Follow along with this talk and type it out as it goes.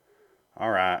All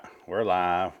right, we're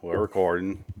live. We're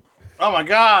recording. Oh my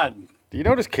God! Do you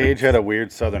notice Cage had a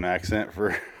weird Southern accent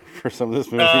for for some of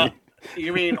this Uh, movie?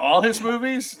 you mean all his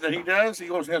movies that he does? He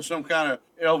always has some kind of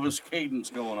Elvis cadence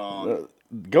going on.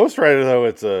 Ghost Rider though,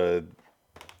 it's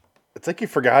like you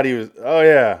forgot he was. Oh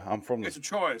yeah, I'm from the. It's a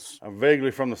choice. I'm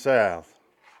vaguely from the South.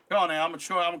 Come on now, I'm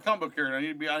a comic book character.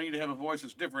 I need to have a voice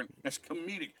that's different, that's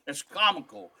comedic, that's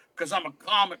comical, because I'm a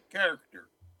comic character.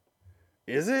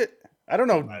 Is it? I don't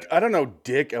know. I, I don't know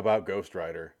dick about Ghost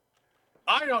Rider.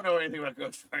 I don't know anything about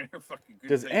Ghost Rider. Fucking good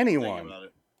Does thing anyone? about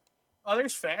it. Oh,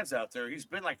 there's fans out there.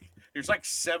 There's like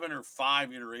 7 or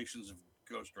 5 iterations of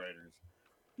Ghost Riders.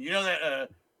 You know that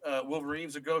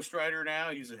Wolverine's a Ghost Rider now.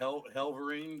 He's a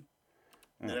Helverine.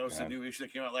 Oh That was the God, new issue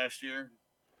that came out last year.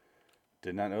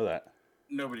 did not know that.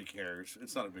 Nobody cares.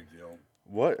 It's not a big deal.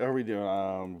 What are we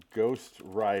doing? Ghost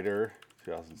Rider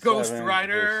Ghost 2007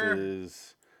 Rider,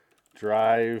 versus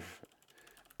Drive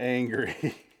Angry.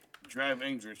 Drive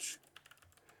Angrich.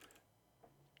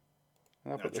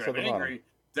 I'll Now, put this at Drive the bottom. Angry,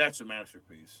 that's a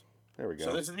masterpiece. There we So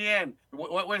go. this is the end.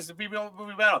 What is the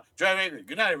movie battle? Drive Angry.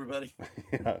 Good night, everybody.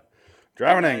 Yeah. Good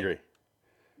Driving night. angry.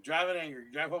 Driving Angry.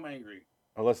 Drive home angry.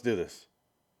 Oh, let's do this.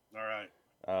 All right.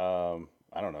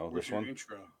 I don't know Where's this your one.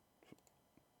 intro?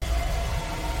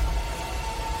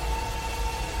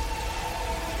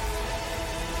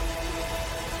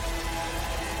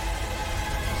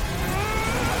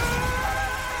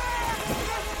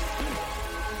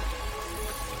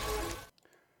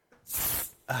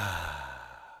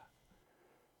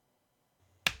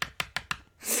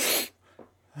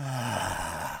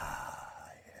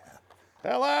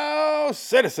 Hello,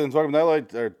 citizens. Welcome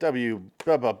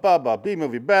to B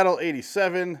Movie Battle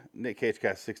 87. Nick Cage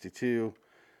Cast 62.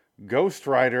 Ghost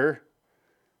Rider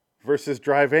versus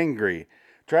Drive Angry.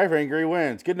 Drive Angry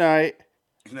wins. Good night.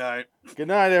 Good night. Good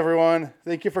night, everyone.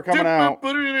 Thank you for coming out.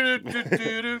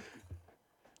 Do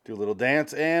a little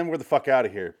dance, and we're the fuck out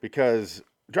of here because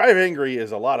Drive Angry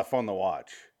is a lot of fun to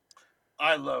watch.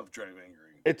 I love Drive Angry.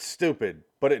 It's stupid,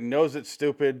 but it knows it's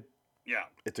stupid. Yeah.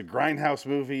 It's a grindhouse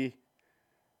movie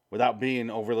without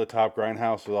being over the top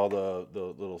grindhouse with all the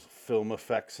little film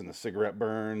effects and the cigarette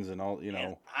burns and all, you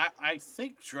know. I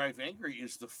think Drive Angry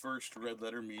is the first Red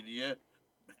Letter Media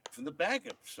from the bag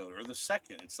episode or the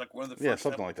second. It's like one of the first. Yeah,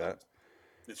 something like that.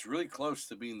 It's really close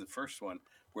to being the first one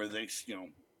where they,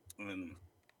 and then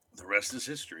the rest is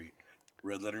history.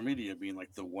 Red Letter Media being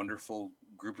like the wonderful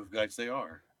group of guys they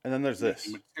are. And then there's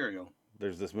this. Material.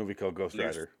 There's this movie called Ghost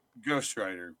Rider. Ghost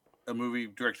Rider, a movie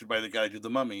directed by the guy who did The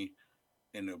Mummy,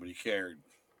 and nobody cared.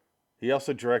 He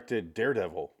also directed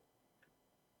Daredevil.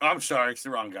 I'm sorry, it's the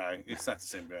wrong guy. It's not the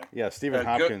same guy. Yeah, Stephen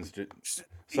Hopkins.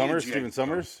 Summers? Stephen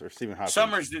Summers? Or Stephen Hopkins?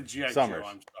 Summers did G.I. Joe,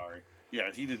 I'm sorry.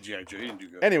 Yeah, he did G.I. Joe. He didn't do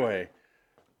Ghost Anyway,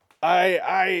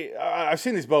 I've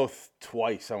seen these both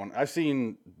twice. I've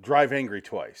seen Drive Angry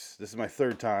twice. This is my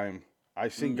third time.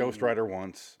 I've seen Ghost Rider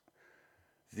once.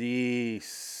 The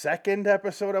second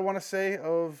episode, I want to say,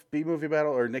 of B Movie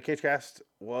Battle or Nick Cage Cast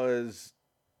was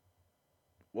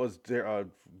there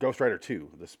Ghost Rider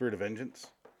 2, The Spirit of Vengeance.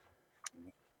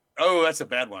 Oh, that's a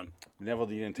bad one. Neville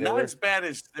Dean Taylor. Not as bad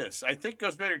as this. I think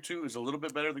Ghost Rider 2 is a little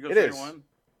bit better than Ghost It Rider is. 1.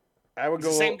 I would It's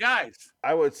go the same guys.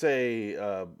 I would say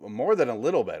more than a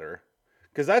little better,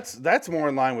 because that's more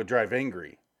in line with Drive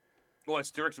Angry. Well,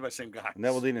 it's directed by the same guys.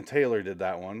 Neville Dean and Taylor did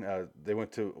that one. They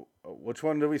went to which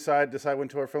one did we decide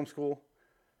went to our film school?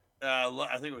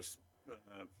 I think it was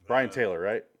Brian Taylor,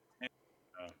 right?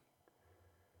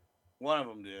 One of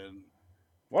them did.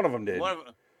 One of them did. One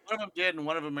of them did, and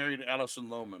one of them married Alison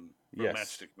Lohman from Yes.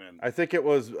 Matchstick Men. I think it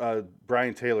was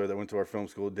Brian Taylor that went to our film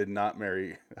school. Did not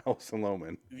marry Alison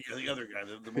Lohman. The other guy,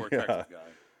 the more attractive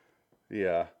guy.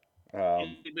 Yeah.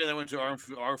 Anybody that went to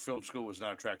our film school was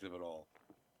not attractive at all.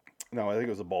 No, I think it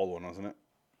was a bald one, wasn't it?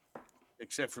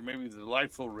 Except for maybe the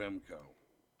delightful Remco.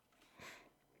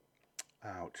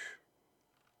 Ouch.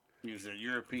 He was had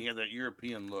that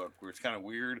European look where it's kind of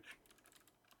weird.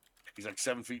 He's like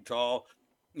 7 feet tall,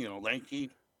 lanky.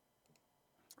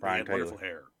 Brian Taylor. Wonderful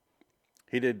hair.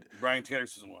 He did. Brian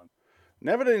Taylor's the one.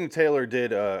 Neville Dean and Taylor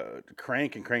did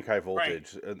Crank and Crank High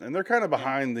Voltage, and they're kind of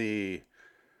behind the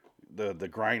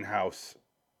grindhouse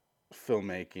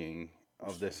filmmaking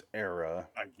of this era.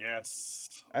 I guess.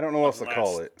 I don't know what else to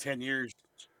call it. 10 years.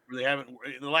 They haven't.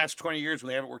 In the last 20 years, when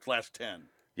they haven't worked the last 10.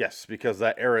 Yes, because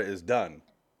that era is done.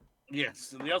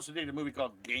 Yes, and they also did a movie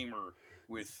called Gamer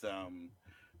with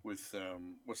what's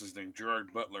his name,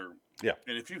 Gerard Butler. Yeah.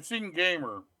 And if you've seen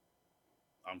Gamer,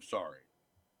 I'm sorry.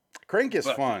 Crank is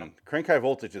fun. Crank High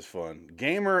Voltage is fun.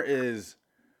 Gamer is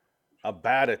a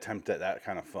bad attempt at that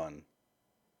kind of fun.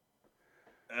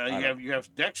 You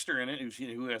have Dexter in it,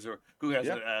 who has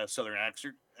Yeah. a southern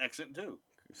accent too.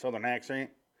 Southern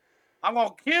accent. I'm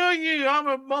gonna kill you. I'm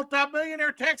a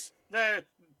multi-millionaire tech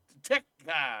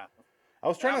guy. I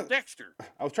was trying I'm to Dexter.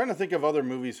 I was trying to think of other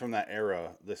movies from that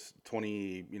era, this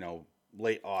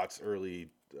late aughts, early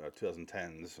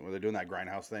 2010s, where they're doing that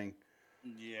grindhouse thing.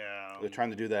 Yeah. They're trying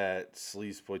to do that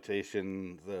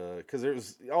sleazeploitation, because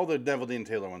there's all the Neville Dean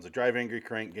Taylor ones, the Drive Angry,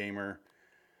 Crank, Gamer.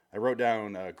 I wrote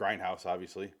down Grindhouse,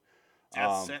 obviously.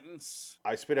 Death Sentence.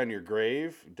 I Spit on Your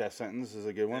Grave. Death Sentence is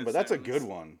a good one, but that's a good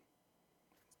one.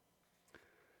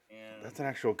 And that's an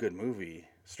actual good movie.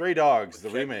 Stray Dogs, the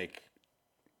remake.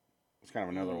 It's kind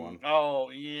of another one. Oh,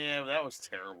 yeah, that was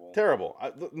terrible. Terrible.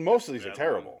 Most of these are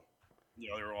terrible.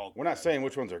 Yeah, they're all. We're not saying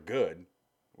which ones are good.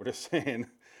 We're just saying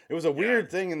it was a weird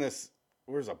thing in this.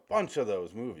 There's a bunch of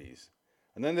those movies,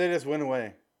 and then they just went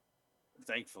away.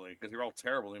 Thankfully, because they're all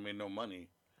terrible. They made no money.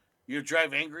 You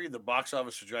Drive Angry. The box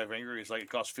office for Drive Angry is like it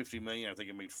cost $50 million. I think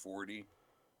it made 40.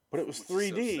 But it was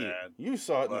 3D. So you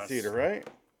saw it in the theater, right?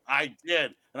 I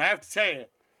did, and I have to tell you,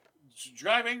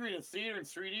 Drive Angry in the theater in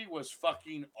 3D was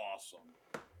fucking awesome.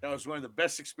 That was one of the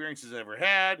best experiences I ever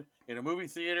had in a movie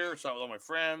theater. Saw it with all my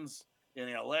friends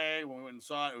in LA when we went and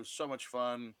saw it. It was so much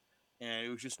fun, and it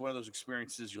was just one of those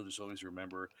experiences you'll just always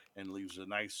remember and leaves a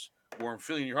nice warm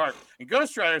feeling in your heart. And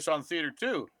Ghost Rider saw in the theater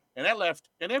too, and that left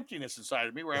an emptiness inside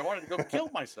of me where I wanted to go kill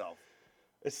myself.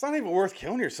 It's not even worth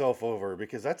killing yourself over,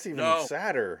 because that's even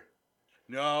sadder.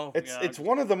 No, it's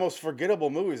one of the most forgettable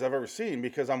movies I've ever seen,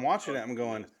 because I'm watching it and I'm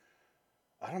going,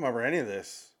 I don't remember any of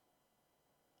this.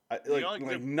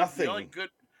 Nothing.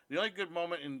 The only good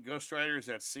moment in Ghost Rider is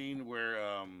that scene where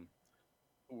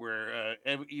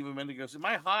Eva Mendes goes, "Am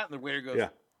I hot?" and the waiter goes,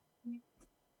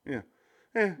 "Yeah."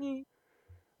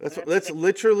 That's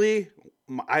literally.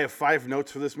 I have 5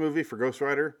 notes for this movie for Ghost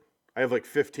Rider. I have like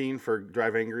 15 for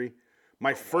Drive Angry.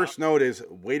 My first note is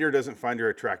waiter doesn't find her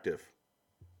attractive.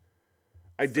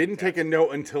 I didn't take a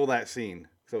note until that scene.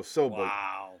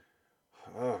 Wow.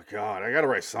 Oh God, I gotta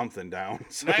write something down.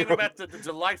 Not even about the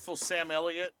delightful Sam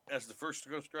Elliott as the first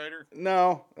Ghost Rider.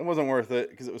 No, it wasn't worth it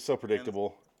because it was so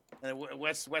predictable. And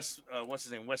what's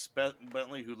his name? Wes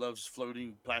Bentley, who loves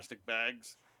floating plastic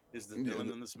bags, is the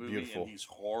villain in this movie, beautiful. And he's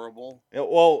horrible.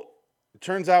 Well, it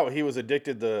turns out he was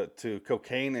addicted to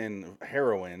cocaine and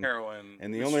heroin.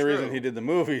 And the only reason he did the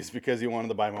movie is because he wanted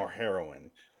to buy more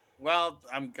heroin. Well,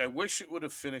 I wish it would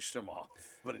have finished him off,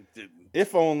 but it didn't.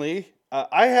 If only.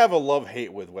 I have a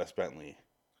love-hate with Wes Bentley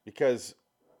because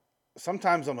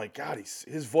sometimes I'm like, God,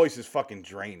 his voice is fucking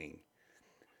draining.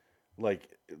 Like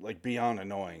beyond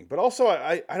annoying. But also,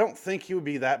 I don't think he would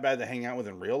be that bad to hang out with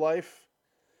in real life.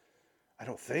 I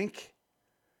don't think.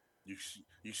 You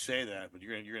say that, but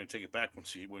you're gonna take it back when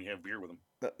you have beer with him.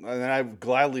 And I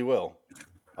gladly will.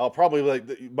 I'll probably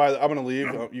I'm gonna leave.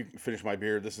 You can finish my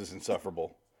beer. This is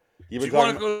insufferable. Do you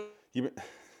want to go to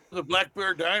the Black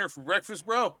Bear Diner for breakfast,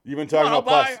 bro? You've been talking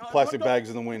about plastic bags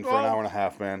in the wind for an hour and a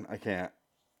half, man. I can't.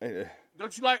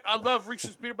 Don't you like? I love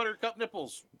Reese's peanut butter cup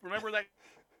nipples. Remember that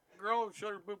girl who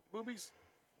showed her boobies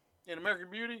in American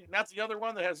Beauty? Not the other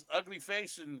one that has ugly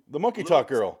face and the monkey talk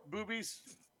girl. Boobies.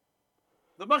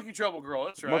 The Monkey Trouble girl.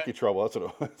 That's right. Monkey Trouble. That's what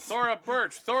it was. Thora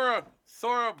Birch,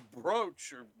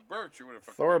 or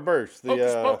whatever. Thora Birch,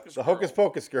 the Hocus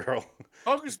Pocus girl.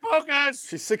 Hocus Pocus.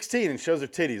 She's 16 and shows her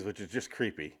titties, which is just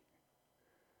creepy.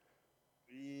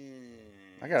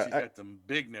 Yeah, she's got them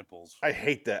big nipples. I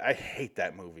hate that. I hate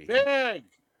that movie. Big.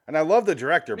 And I love the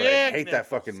director, but I hate that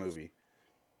fucking movie.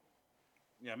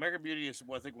 Yeah, American Beauty is,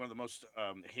 I think, one of the most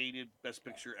hated Best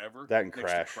Picture ever. That and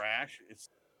Crash. It's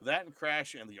that and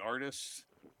Crash and The Artist.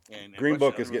 And Green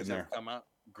Book is getting there. Come out.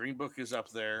 Green Book is up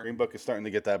there. Green Book is starting to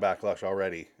get that backlash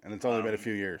already, and it's only been a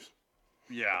few years.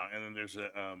 Yeah, and then there's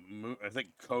I think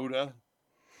Coda.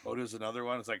 Coda's another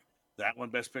one. It's like that one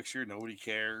Best Picture. Nobody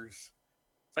cares.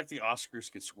 It's like the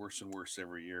Oscars gets worse and worse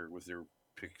every year with their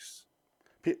picks.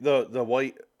 The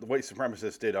white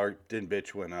supremacists did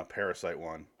bitch when Parasite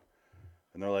won,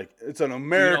 and they're like, it's an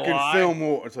American film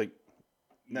war. It's like,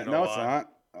 no, it's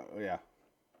not. Yeah.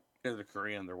 They're the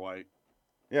Korean. They're white.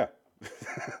 Yeah.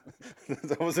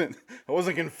 I wasn't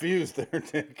confused there,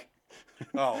 Nick.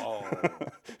 Oh.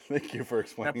 Thank you for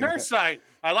explaining. Now, Parasite,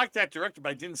 I like that director, but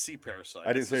I didn't see Parasite.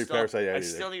 I didn't see Parasite either. I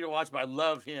still need to watch, but I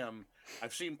love him.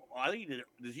 I've seen. I think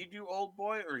did he do Old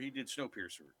Boy or he did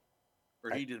Snowpiercer,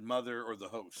 or he did Mother or The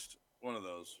Host? One of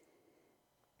those.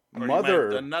 Or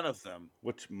Mother. None of them.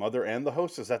 Which Mother and The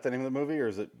Host? Is that the name of the movie, or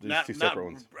is it two separate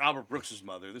ones? Albert Brooks's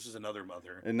Mother. This is another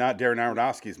Mother. And not Darren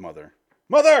Aronofsky's Mother.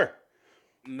 Mother.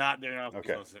 Not Darren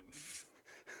Aronofsky's. Okay.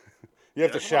 You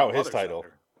have to shout his title.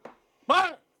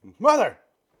 Mother. Mother.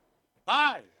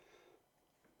 Hi.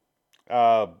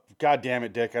 God damn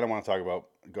it, Dick. I don't want to talk about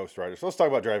Ghost Rider. So let's talk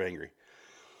about Drive Angry.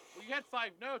 Well, you had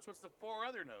 5 notes. What's the 4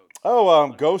 other notes? Oh,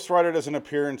 Ghost Rider doesn't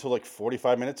appear until like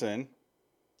 45 minutes in.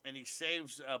 And he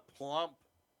saves a plump.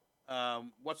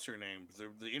 What's her name?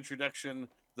 The introduction,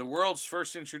 the world's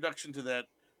first introduction to that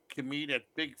comedian,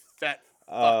 big fat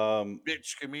fuck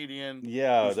bitch comedian.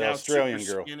 Yeah, who's the now Australian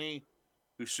super girl. skinny.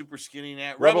 Who's super skinny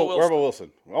now? Rebel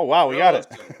Wilson. Oh wow, we got it.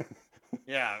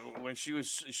 Yeah, when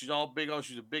she's all big. Oh,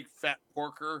 she's a big fat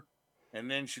porker,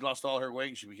 and then she lost all her weight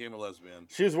and she became a lesbian.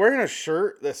 She was wearing a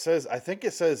shirt that says, I think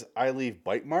it says, "I leave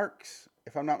bite marks,"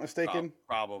 if I'm not mistaken.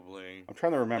 Probably. I'm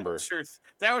trying to remember.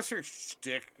 That was her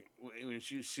shtick. When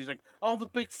she's like, "Oh, the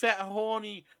big fat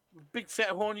horny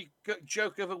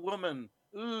joke of a woman."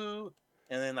 Ooh.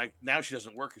 And then, like, now she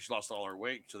doesn't work because she lost all her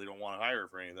weight, so they don't want to hire her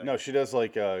for anything. No, she does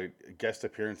like guest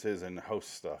appearances and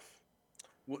host stuff.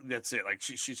 Well, that's it. Like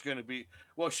she's going to be.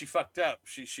 Well, she fucked up.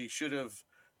 She should have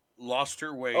lost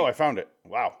her weight. Oh, I found it.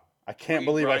 Wow, I can't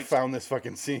believe I found this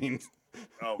fucking scene.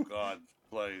 Oh God,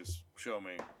 please show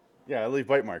me. Yeah, I leave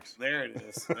bite marks. There it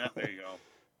is. There you go.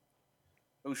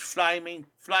 It was flaming.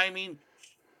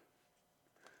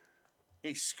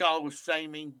 His skull was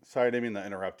flaming. Sorry, I didn't mean to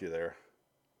interrupt you there.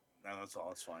 No, that's all.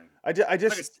 It's fine.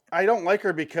 I don't like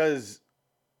her because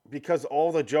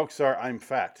all the jokes are I'm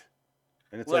fat,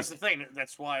 and it's that's the thing.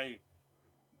 That's why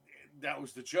that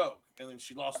was the joke, and then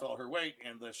she lost all her weight,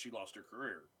 and then she lost her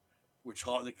career,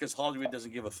 because Hollywood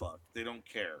doesn't give a fuck. They don't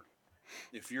care.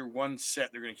 If you're one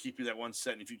set, they're going to keep you that one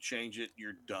set, and if you change it,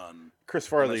 you're done. Chris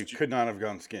Farley could not have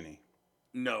gone skinny.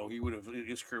 No, he would have.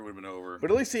 His career would have been over. But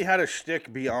at least he had a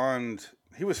shtick beyond.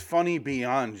 He was funny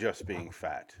beyond just being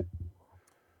fat.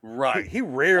 Right. He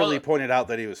rarely pointed out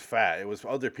that he was fat. It was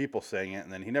other people saying it,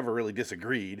 and then he never really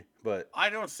disagreed. But I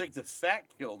don't think the fat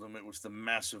killed him. It was the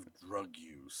massive drug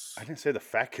use. I didn't say the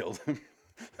fat killed him.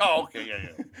 Oh, okay,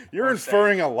 yeah. You're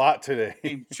inferring a lot today.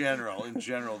 In general,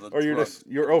 or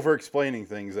you're over-explaining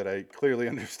things that I clearly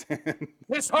understand.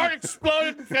 His heart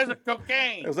exploded because of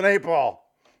cocaine. It was an 8-ball.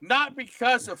 Not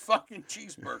because of fucking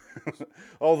cheeseburgers.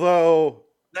 Although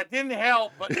that didn't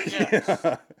help, but yes.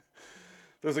 Yeah.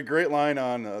 There's a great line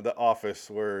on The Office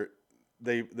where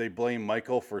they blame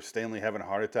Michael for Stanley having a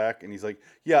heart attack, and he's like,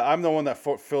 "Yeah, I'm the one that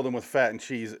filled him with fat and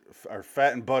cheese, or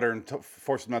fat and butter, and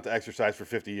forced him not to exercise for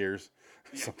 50 years."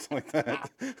 Yeah. Something like that.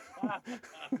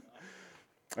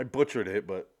 I butchered it,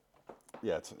 but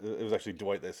yeah, it was actually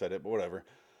Dwight that said it, but whatever.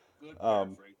 Good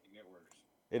paraphrasing, it works.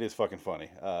 It is fucking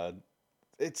funny.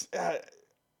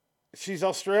 She's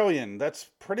Australian.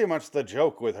 That's pretty much the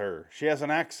joke with her. She has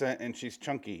an accent and she's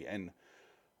chunky, and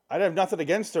I'd have nothing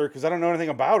against her because I don't know anything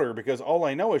about her, because all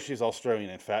I know is she's Australian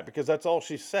and fat, because that's all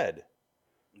she said.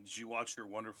 Did you watch her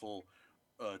wonderful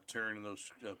turn in those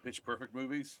Pitch Perfect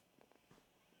movies?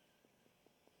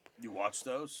 You watch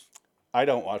those? I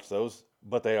don't watch those,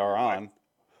 but they are on.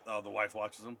 Oh, the wife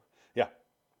watches them? Yeah.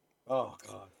 Oh,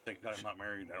 God. Thank God I'm not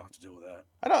married. I don't have to deal with that.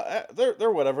 I don't.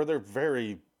 They're whatever. They're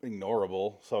very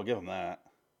ignorable, so I'll give them that.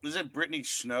 Isn't Brittany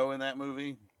Snow in that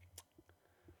movie?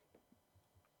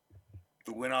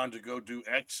 Who went on to go do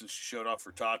X and she showed off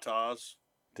for Tatas.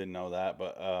 Didn't know that,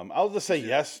 but I'll just say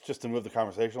yes, just to move the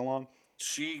conversation along.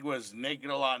 She was naked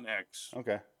a lot in X.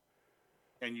 Okay.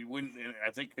 And you wouldn't. And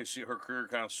I think her career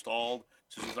kind of stalled.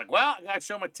 So she's like, "Well, I gotta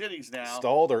show my titties now."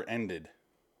 Stalled or ended?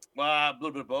 Well, a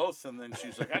little bit of both. And then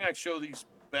she's like, "I gotta show these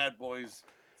bad boys.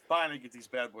 Finally, get these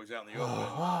bad boys out in the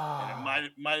open." And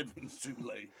it might have been too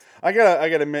late. I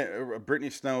gotta admit, Brittany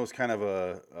Snow is kind of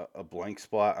a blank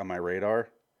spot on my radar.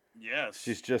 Yes.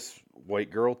 She's just white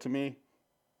girl to me.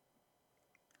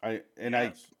 I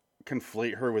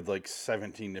conflate her with like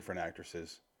 17 different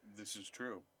actresses. This is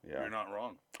true. Yeah. You're not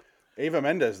wrong. Eva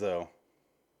Mendes, though.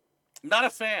 Not a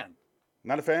fan.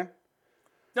 Not a fan?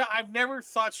 No, I've never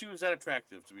thought she was that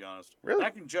attractive, to be honest. Really? I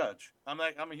can judge. I'm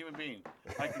a human being.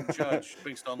 I can judge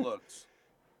based on looks.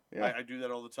 Yeah. I do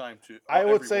that all the time too. I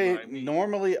would say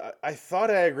normally, I thought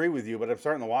I agree with you, but I'm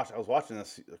starting to watch. I was watching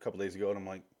this a couple days ago, and I'm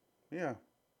like, yeah.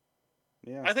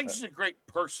 I think she's a great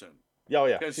person.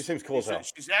 Yeah, she seems cool as hell.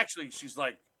 She's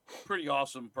like pretty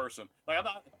awesome person. Like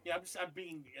I'm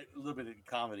being a little bit in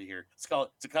comedy here. It's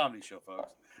a comedy show,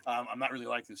 folks. I'm not really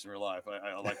like this in real life.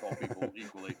 I like all people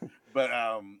equally, but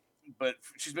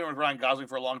she's been with Ryan Gosling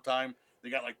for a long time.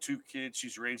 They got like 2 kids.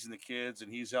 She's raising the kids,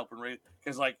 and he's helping raise.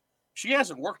 Because like she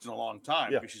hasn't worked in a long time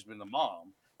because she's been the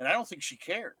mom, and I don't think she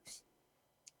cares.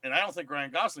 And I don't think Ryan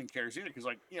Gosling cares either, because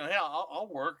I'll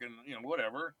work and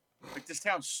whatever. Like this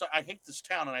town, I hate this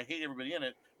town and I hate everybody in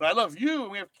it. But I love you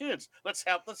and we have kids. Let's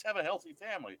have a healthy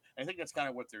family. I think that's kind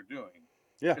of what they're doing.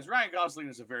 Yeah. Because Ryan Gosling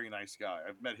is a very nice guy.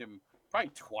 I've met him probably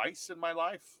twice in my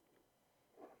life.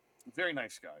 Very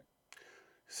nice guy.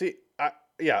 See,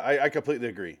 I completely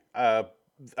agree.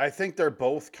 I think they're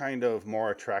both kind of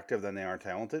more attractive than they are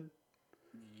talented.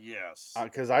 Yes.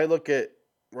 Because I look at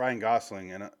Ryan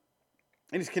Gosling and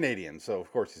he's Canadian, so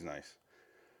of course he's nice.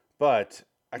 But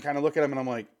I kind of look at him and I'm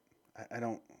like, I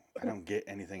don't get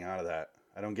anything out of that.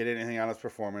 I don't get anything out of his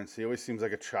performance. He always seems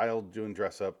like a child doing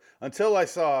dress up. Until I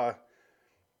saw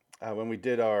when we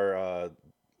did our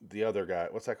the other guy.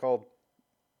 What's that called?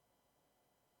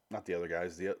 Not the other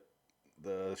guys.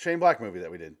 The Shane Black movie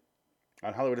that we did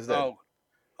on Hollywood is Dead.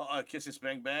 Kisses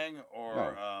Bang Bang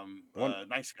or no.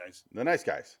 Nice Guys. The Nice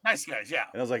Guys. Nice Guys, yeah.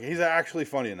 And I was like, he's actually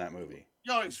funny in that movie.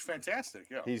 No, he's fantastic.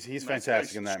 Yeah, he's Nice fantastic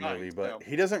Guys in that shines, movie, but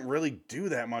he doesn't really do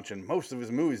that much in most of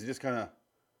his movies. He just kind of.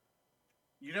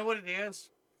 You know what it is?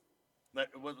 That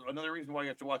was another reason why you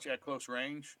have to watch At Close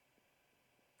Range.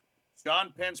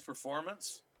 Sean Penn's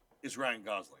performance is Ryan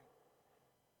Gosling.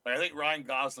 Like, I think Ryan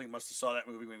Gosling must have saw that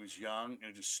movie when he was young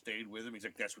and it just stayed with him. He's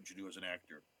like, that's what you do as an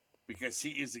actor. Because he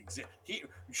is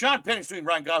Sean Penn is doing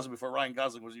Ryan Gosling before Ryan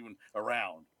Gosling was even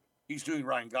around. He's doing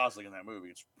Ryan Gosling in that movie.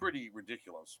 It's pretty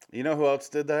ridiculous. You know who else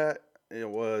did that? It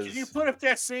was. Can you put up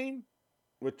that scene?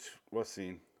 What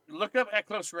scene? Look up At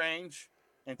Close Range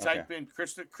and type in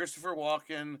Christopher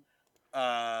Walken,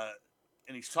 and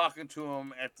he's talking to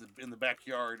him in the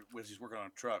backyard as he's working on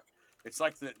a truck. It's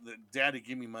like the Daddy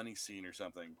Give Me Money scene or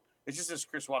something. It's just this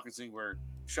Chris Walken scene where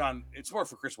Sean. It's more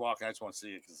for Chris Walken. I just want to see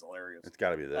it because it's hilarious. It's got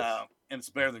to be this, and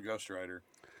it's better than Ghost Rider.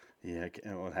 Yeah, it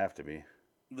would have to be.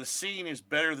 The scene is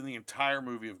better than the entire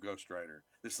movie of Ghost Rider.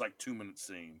 This like 2-minute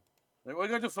scene. Like, what are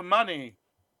you gonna do for money?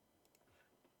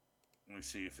 Let me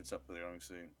see if it's up there. Let me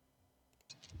see.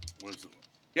 What is it?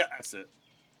 Yeah, that's it.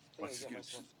 He's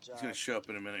gonna show up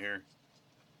in a minute here.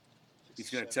 He's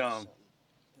gonna tell him.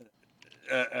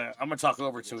 I'm gonna talk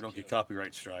over it so we don't get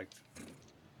copyright striked.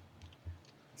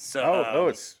 So,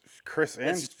 it's Chris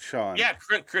and Sean. Yeah,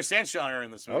 Chris and Sean are in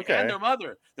this movie, okay. And their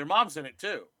mother. Their mom's in it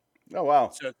too. Oh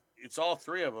wow! So it's all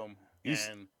three of them.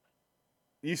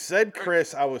 You said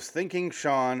Chris. I was thinking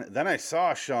Sean. Then I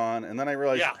saw Sean, and then I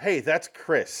realized, hey, that's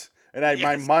Chris, and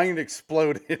my mind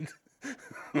exploded.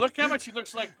 Look how much he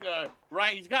looks like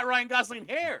Ryan. He's got Ryan Gosling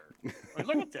hair. I mean,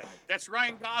 look at that. That's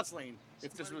Ryan Gosling.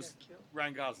 If this was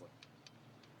Ryan Gosling.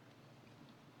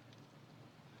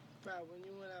 Brad, when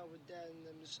you went out with Dad and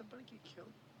them, did somebody get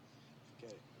killed?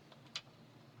 Forget it.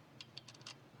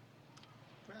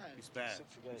 Brad. He's bad.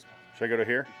 Forget it. Should I go to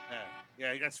here?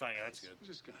 Yeah, that's fine. Yeah, that's good. I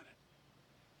just got it.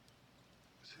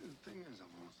 See, the thing is,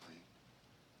 I'm almost like,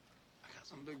 I got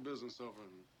some big business over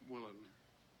in Willard.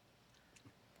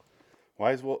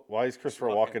 Why is Christopher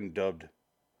Walken dubbed?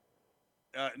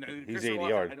 No, he's 80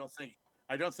 yard.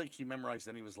 I don't think he memorized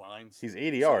any of his lines. He's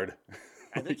 80 yard.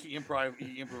 I think he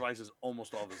improvises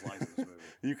almost all of his lines in this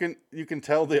movie. You can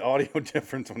tell the audio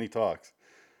difference when he talks.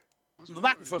 The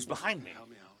microphone's behind me. Help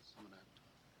me out with some of that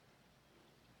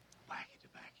wacky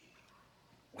tobacco.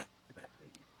 What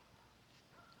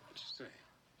you say?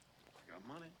 I got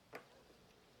money.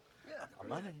 Yeah, I got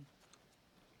money.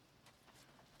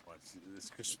 What's this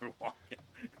Christopher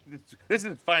Walken? This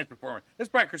is a fine performance. This is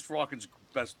probably Christopher Walken's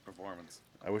best performance.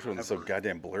 I wish it wasn't so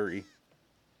goddamn blurry.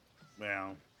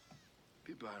 Well,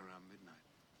 Be by around midnight.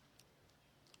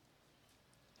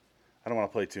 I don't want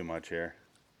to play too much here.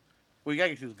 well, you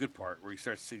gotta get to the good part where he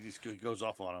goes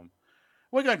off on him.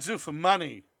 What are you gonna do for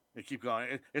money? They keep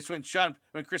going. It's when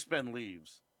Chris Penn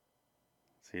leaves.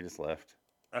 So he just left.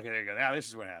 Okay, there you go. Now this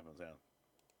is what happens. Now.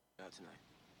 Not tonight.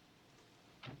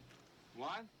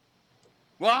 What?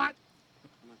 What?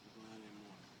 I'm not going out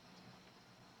anymore.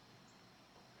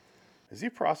 Is he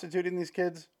prostituting these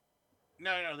kids?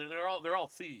 No, they're all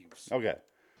thieves. Okay.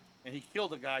 And he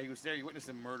killed a guy. He was there. He witnessed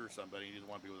him murder somebody. He didn't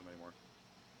want to be with him anymore.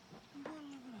 I'm going to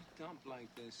live in a dump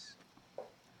like this.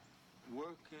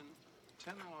 Working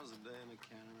 10 hours a day in a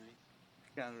cannery.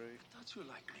 Cannery. I thought you were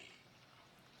like me.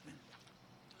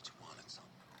 Thought you wanted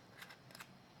something.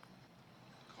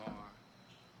 Car.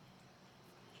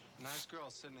 Nice girl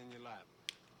sitting in your lap.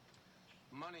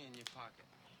 Money in your pocket.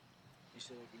 You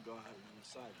said I could go out on the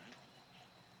side, right?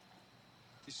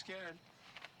 You scared?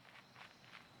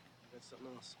 I got something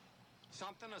else.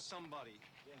 Something or somebody?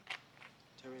 Yeah.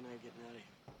 Terry and I are getting out of here.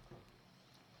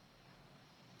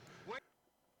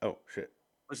 Oh shit.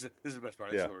 This is the best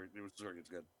part. Yeah. The story gets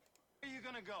good. Where are you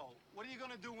gonna go? What are you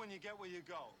gonna do when you get where you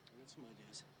go? I got some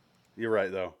ideas. You're right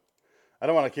though. I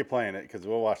don't want to keep playing it because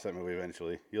we'll watch that movie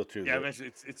eventually. You'll choose Yeah, it.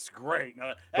 eventually it's great.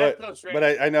 No,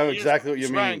 But I know exactly what you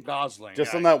mean. Ryan Gosling.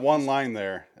 Just on that one line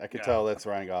there, I could tell that's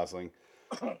Ryan Gosling.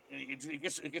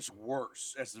 It gets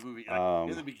worse as the movie.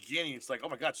 Like, in the beginning, it's like, oh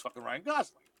my god, it's fucking Ryan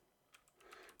Gosling.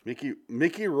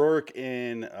 Mickey Rourke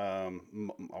in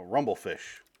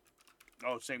Rumblefish.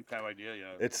 Oh, same kind of idea,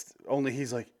 yeah. It's only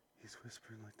he's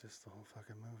whispering like this the whole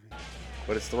fucking movie.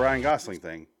 But it's the Ryan Gosling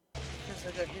thing. Because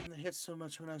I got hit in the head so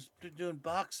much when I was doing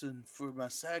boxing for my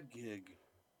side gig.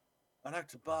 I like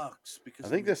to box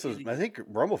because I think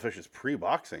Rumblefish is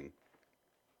pre-boxing.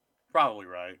 Probably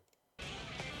right.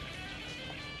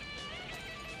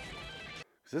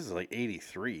 This is like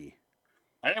 83.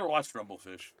 I never watched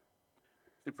Rumblefish.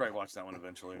 We'd probably watch that one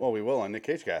eventually. Well, we will on Nick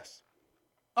Cage Cast.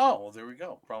 Oh, well, there we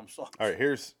go. Problem solved. All right,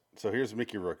 here's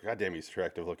Mickey Rourke. God damn, he's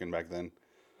attractive looking back then.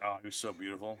 Oh, he was so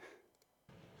beautiful.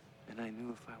 And I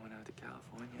knew if I went out to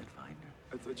California, I'd find her.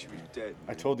 I thought you were dead.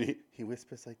 I told you he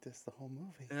whispers like this the whole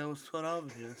movie. Yeah, it was fun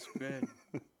over here. That's great.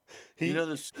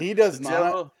 He does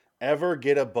not ever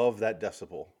get above that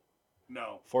decibel.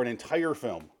 No. For an entire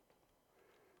film.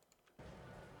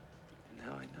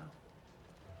 Now I know.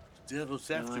 The devil's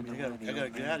after me. I gotta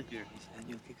get out of here. He said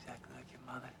you look exactly like your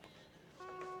mother.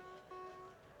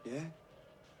 Yeah?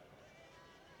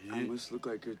 I must look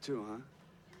like her too, huh?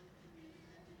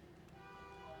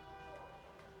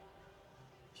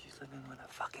 She's living with a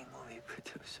fucking movie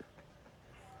producer.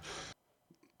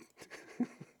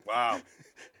 Wow.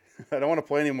 I don't want to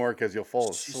play anymore because you'll fall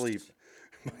asleep.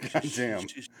 God damn.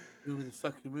 She's doing the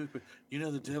fucking movie. You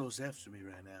know the devil's after me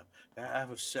right now. I have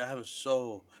a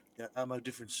soul. I'm a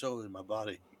different soul in my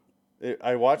body.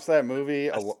 I watched that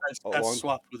movie I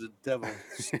swapped with the devil.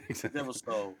 The devil's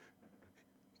soul.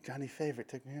 Johnny's favorite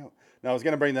took me out. Now I was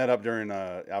gonna bring that up during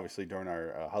obviously during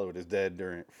our Hollywood is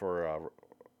Dead for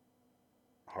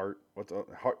Heart. What's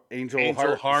Heart? Angel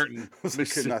Heart and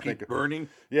Mississippi Burning.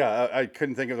 Yeah, I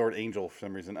couldn't think of the word angel for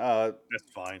some reason.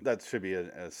 That's fine. That should be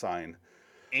a sign.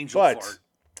 Angel fart.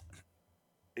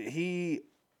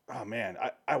 Oh man,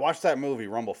 I watched that movie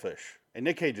Rumblefish, and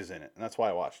Nick Cage is in it, and that's why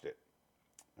I watched it.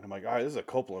 And I'm like, all right, this is a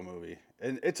Coppola movie,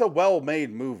 and it's a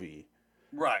well-made movie.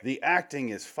 Right. The acting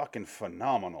is fucking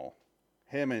phenomenal.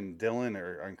 Him and Dylan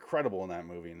are incredible in that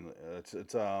movie. And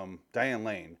it's Diane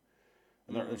Lane.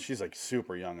 And she's like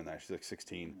super young in that. She's like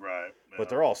 16. Right. Yeah. But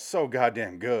they're all so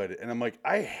goddamn good. And I'm like,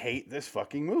 I hate this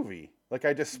fucking movie. Like,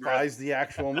 I despise the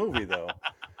actual movie, though.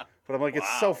 But I'm like,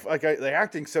 it's so... Like, the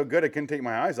acting's so good, I couldn't take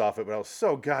my eyes off it. But I was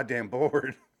so goddamn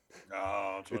bored.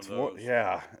 Oh, it's one of those.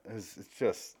 Yeah. It's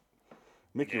just...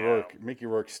 Mickey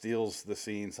Rourke steals the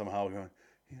scene somehow going...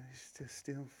 he's just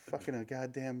still fucking a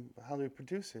goddamn Hollywood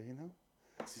producer, you know?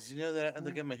 Did you know that I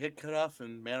got my head cut off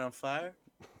in Man on Fire?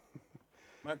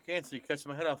 Mark Anthony cuts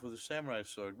my head off with a samurai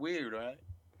sword. Weird, right?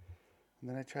 And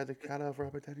then I tried to cut off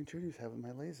Robert Downey Jr.'s head with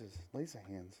my laser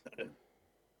hands.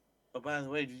 Oh, by the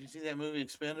way, did you see that movie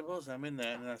Expendables? I'm in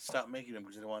that, and I stopped making them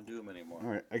because I don't want to do them anymore. All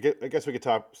right, I guess we could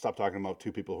stop talking about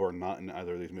two people who are not in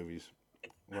either of these movies.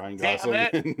 Ryan Gosling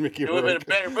and Mickey Rourke. It would have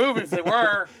been a better movie if they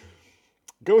were.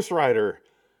 Ghost Rider.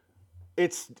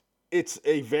 It's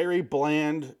a very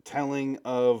bland telling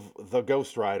of the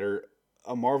Ghost Rider,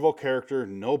 a Marvel character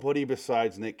nobody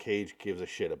besides Nick Cage gives a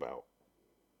shit about.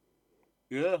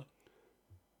 Yeah.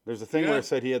 There's a thing where it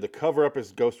said he had to cover up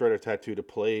his Ghost Rider tattoo to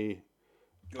play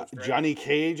Johnny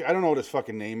Cage. I don't know what his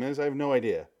fucking name is. I have no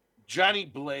idea. Johnny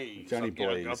Blaze. Johnny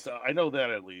Blaze. I know that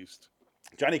at least.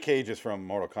 Johnny Cage is from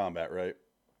Mortal Kombat, right?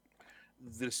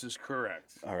 This is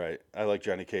correct. All right. I like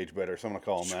Johnny Cage better, so I'm going to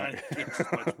call him Johnny that. Cage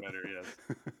is much better, yes.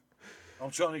 I'm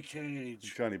Johnny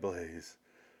Cage. Johnny Blaze.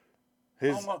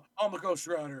 I'm a Ghost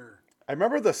Rider. I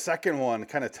remember the second one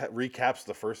kind of recaps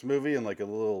the first movie in like a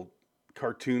little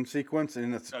cartoon sequence,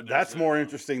 and that's more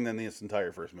interesting than this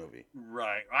entire first movie.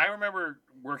 Right. I remember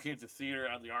working at the theater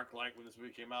at the ArcLight when this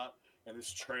movie came out, and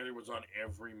this trailer was on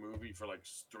every movie for like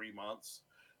 3 months.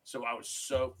 So I was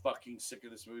so fucking sick of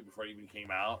this movie before it even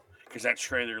came out, because that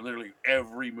trailer, literally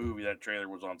every movie, that trailer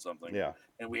was on something. Yeah.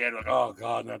 And we had like, oh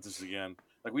God, not this again.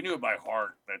 Like, we knew it by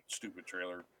heart, that stupid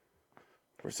trailer.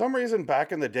 For some reason,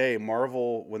 back in the day,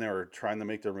 Marvel, when they were trying to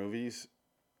make their movies,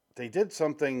 they did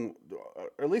something,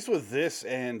 at least with this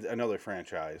and another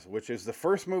franchise, which is the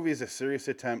first movie is a serious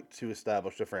attempt to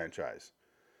establish a franchise.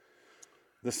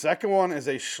 The second one is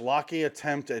a schlocky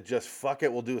attempt at just, fuck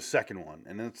it, we'll do a second one.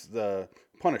 And it's the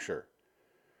Punisher.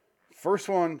 First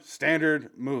one,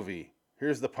 standard movie.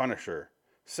 Here's the Punisher.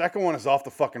 Second one is off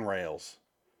the fucking rails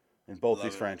in both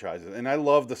these franchises. And I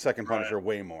love the second Punisher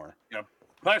way more. Yeah.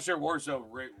 Punisher Warzone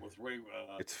with Ray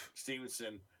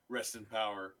Stevenson, rest in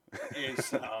power.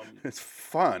 It's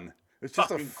fun. It's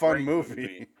just a fun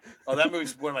movie. Oh, that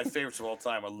movie's one of my favorites of all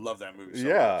time. I love that movie so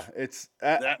much. It's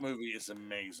that movie is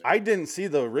amazing. I didn't see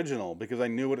the original because I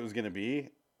knew what it was going to be.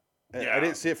 Yeah, I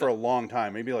didn't see it for a long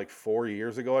time. Maybe like 4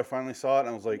 years ago I finally saw it, and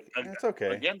I was like, it's okay.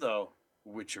 Again, though,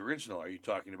 which original? Are you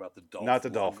talking about the Dolph Not the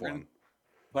Dolph one.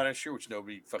 Punisher, which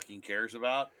nobody fucking cares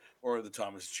about, or the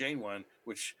Thomas Jane one,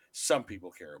 which some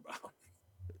people care about.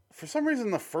 For some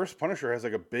reason, the first Punisher has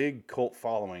like a big cult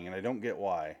following, and I don't get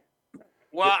why.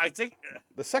 Well, I think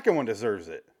The second one deserves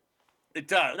it. it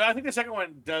does. No, I think the second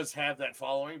one does have that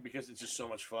following because it's just so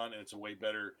much fun and it's a way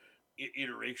better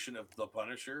iteration of the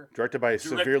Punisher. Directed by a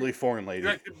severely foreign lady.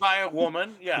 Directed by a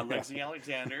woman, yeah, Lexi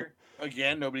Alexander.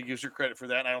 Again, nobody gives her credit for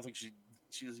that. And I don't think she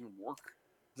doesn't even work.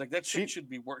 It's like that should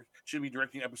be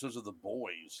directing episodes of The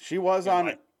Boys. She was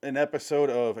on an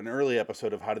early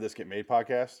episode of How Did This Get Made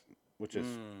podcast, which is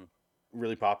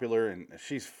really popular, and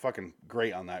she's fucking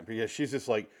great on that because she's just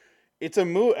like, it's a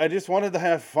movie. I just wanted to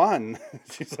have fun.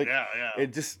 She's like,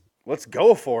 let's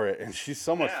go for it, and she's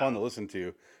so much fun to listen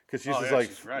to because she's just like,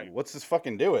 let's just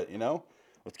fucking do it, you know?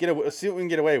 Let's see what we can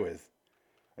get away with.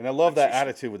 And I love that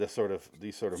attitude with these sort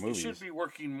of movies. She should be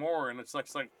working more, and it's like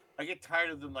I get tired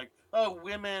of them like, oh,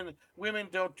 women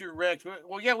don't direct.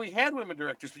 Well, yeah, we had women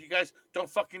directors, but you guys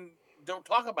don't talk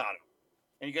about it,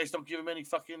 and you guys don't give them any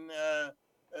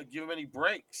any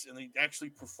breaks, and they actually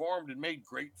performed and made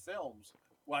great films.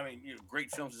 Well, I mean,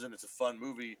 great films isn't it's a fun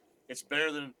movie. It's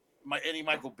better than any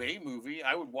Michael Bay movie.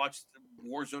 I would watch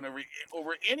Warzone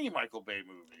over any Michael Bay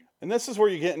movie. And this is where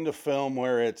you get into film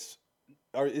where is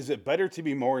it better to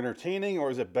be more entertaining or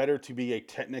is it better to be a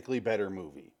technically better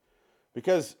movie?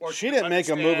 Because she didn't make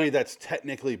a movie that's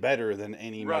technically better than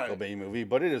any Michael Bay movie,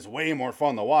 but it is way more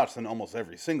fun to watch than almost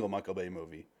every single Michael Bay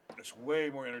movie. It's way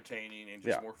more entertaining and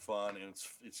just more fun, and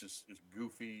it's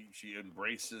goofy. She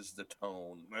embraces the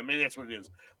tone. I mean, that's what it is.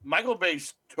 Michael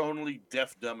Bay's tonally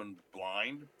deaf, dumb, and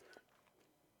blind,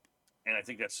 and I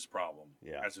think that's his problem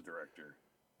as a director.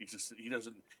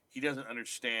 He doesn't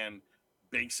understand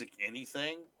basic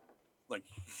anything, like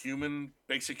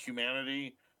basic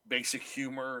humanity, basic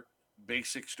humor,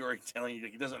 basic storytelling.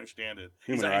 He doesn't understand it.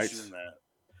 Human rights. In that.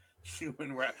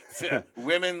 Human rights,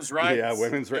 women's rights. Yeah,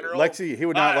 women's rights. Lexi, he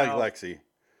would not like Lexi.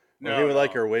 No, he would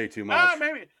like her way too much.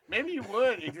 Maybe you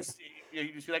would. You just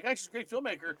be like, oh, she's a great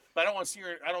filmmaker, but I don't want to see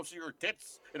her. I don't see her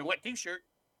tits in a wet T-shirt.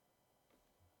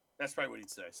 That's probably what he'd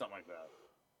say, something like that.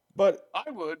 But I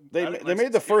would. They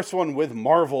made the first one with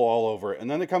Marvel all over it,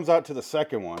 and then it comes out to the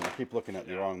second one. I keep looking at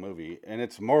the wrong movie, and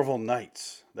it's Marvel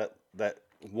Knights. That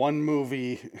one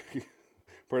movie.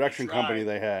 Production company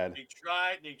they had. They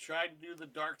tried to do the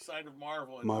dark side of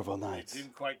Marvel. And Marvel Knights. It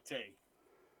didn't quite take.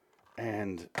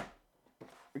 And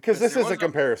because this is a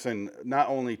comparison not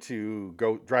only to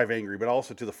Drive Angry, but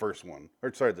also to the first one.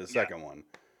 The second one.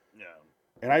 Yeah.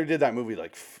 And I did that movie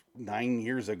like 9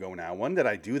 years ago now. When did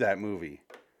I do that movie?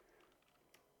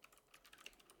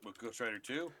 What, Ghost Rider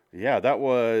 2? Yeah, that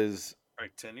was...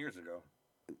 10 years ago.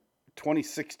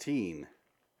 2016.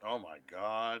 Oh my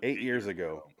God. 8 years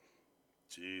ago.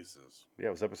 Jesus. Yeah,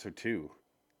 it was episode 2.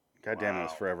 God damn, it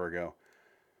was forever ago.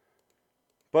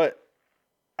 But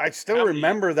I still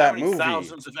remember that movie.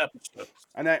 Thousands of episodes.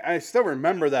 And I still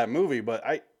remember that movie, but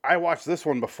I watched this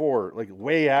one before, like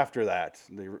way after that,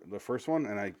 the first one,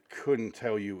 and I couldn't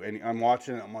tell you any. I'm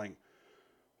watching it, I'm like,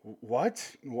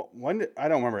 what? When I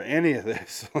don't remember any of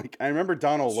this. Like I remember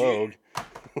Donald Logue.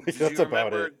 Like, that's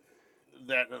about it.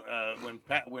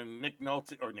 That when Nick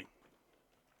Nolte.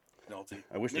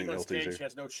 I wish Nicolas Nick Nolte Cage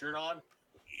has no shirt on.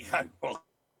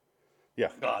 Yeah.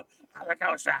 God.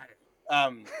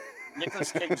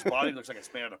 Nicolas Cage's body looks like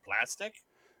it's made out of plastic.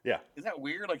 Yeah. Isn't that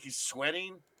weird? Like he's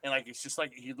sweating and like it's just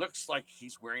like he looks like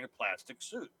he's wearing a plastic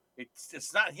suit.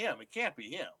 It's not him. It can't be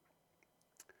him.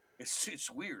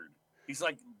 It's weird. He's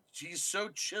so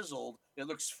chiseled it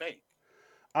looks fake.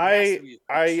 I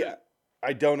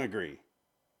don't agree.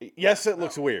 Yes, it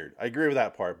looks weird. I agree with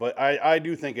that part, but I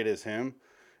do think it is him.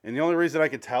 And the only reason I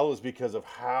could tell is because of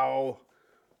how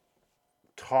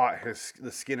taut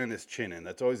the skin in his chin in.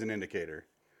 That's always an indicator.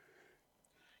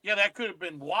 Yeah, that could have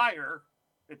been wire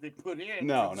that they put in.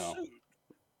 No. Suit.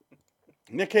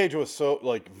 Nick Cage was so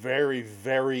very,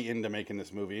 very into making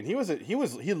this movie, and he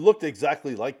looked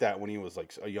exactly like that when he was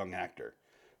like a young actor.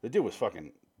 The dude was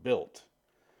fucking built.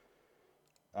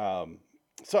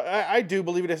 So I do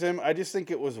believe it is him. I just think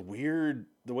it was weird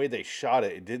the way they shot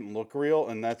it. It didn't look real,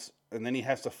 and then he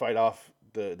has to fight off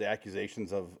the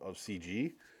accusations of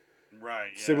CG. Right.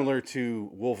 Yeah. Similar to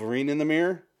Wolverine in the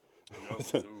mirror. That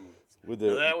wasn't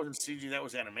CG. That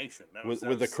was animation.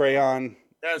 With the crayon.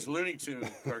 That was Looney Tunes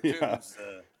cartoons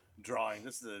drawing.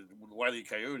 This is the Wile E.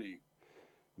 Coyote.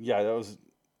 Yeah, that was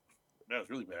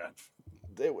really bad.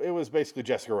 It was basically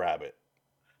Jessica Rabbit.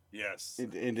 Yes.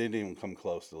 It didn't even come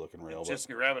close to looking real.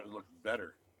 Jessica Rabbit looked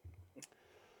better.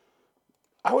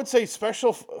 I would say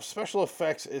special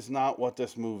effects is not what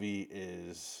this movie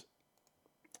is.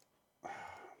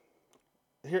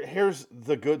 here's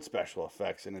the good special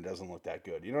effects, and it doesn't look that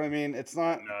good. You know what I mean? It's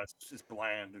not. No, it's just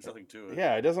bland. There's nothing to it.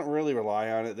 Yeah, it doesn't really rely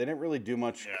on it. They didn't really do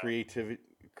much Yeah.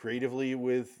 creatively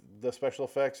with the special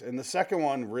effects, and the second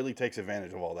one really takes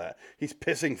advantage of all that. He's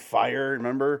pissing fire.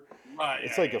 Remember? Right.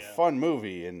 It's Yeah, like yeah, a yeah. fun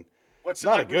movie, and What's it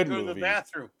not a like when you good go to the movie.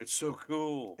 bathroom? It's so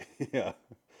cool. Yeah.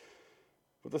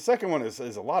 But the second one is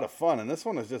a lot of fun, and this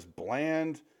one is just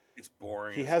bland. It's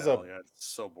boring. He as has hell. Yeah, it's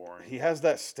so boring. He has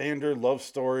that standard love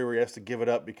story where he has to give it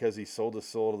up because he sold his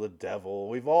soul to the devil.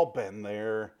 We've all been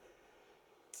there.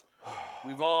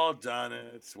 We've all done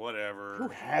it. It's Who whatever.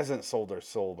 hasn't sold their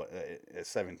soul at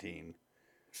 17?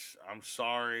 I'm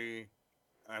sorry.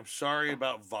 I'm sorry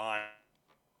about Vine.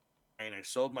 I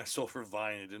sold my soul for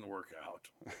Vine. It didn't work out.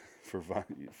 For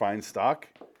fine stock?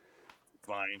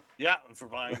 Vine. Yeah, for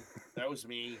Vine. That was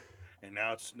me. And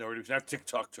now it's nowhere to. Now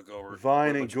TikTok took over.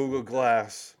 Vine and Google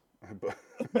Glass.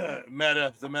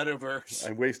 Meta, the metaverse.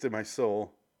 I wasted my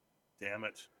soul. Damn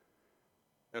it.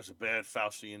 That was a bad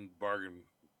Faustian bargain.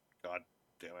 God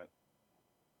damn it.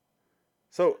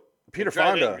 So, Peter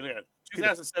Fonda.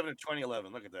 2007 and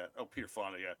 2011. Look at that. Oh, Peter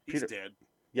Fonda. Yeah. He's dead.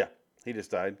 Yeah, he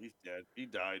just died. He's dead. He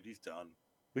died. He's done.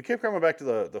 We keep coming back to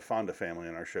the Fonda family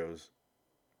in our shows.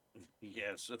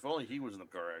 Yes. If only he was in a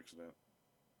car accident.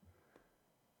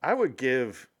 I would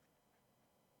give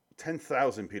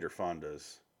 10,000 Peter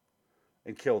Fondas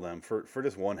and kill them for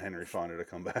just one Henry Fonda to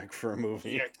come back for a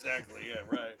movie. Yeah, exactly. Yeah,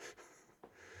 right.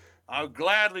 I would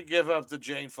gladly give up the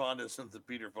Jane Fondas and the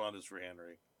Peter Fondas for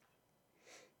Henry.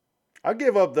 I'd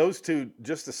give up those two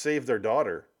just to save their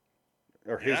daughter.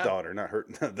 Or his Yeah. daughter,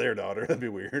 not their daughter. That'd be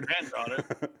weird. Granddaughter.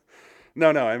 No,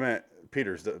 I meant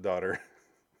Peter's daughter.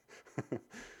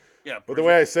 Yeah. But the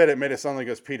way I said it made it sound like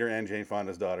it was Peter and Jane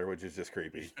Fonda's daughter, which is just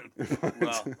creepy.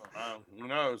 Well, who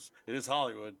knows? It is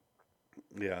Hollywood.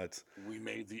 Yeah, it's We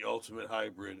made the ultimate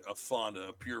hybrid, a Fonda,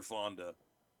 a pure Fonda.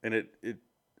 and it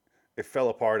fell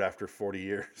apart after 40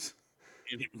 years.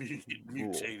 And it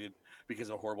mutated because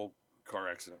of a horrible car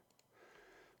accident.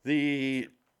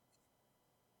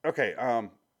 Okay,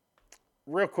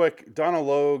 real quick, Donald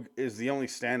Logue is the only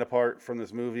stand apart from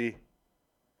this movie.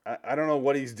 I don't know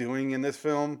what he's doing in this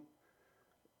film.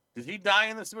 Did he die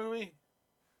in this movie?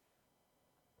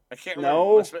 I can't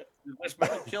No. remember. Did Wes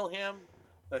Bentley kill him?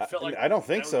 I don't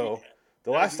think so.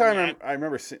 The last time I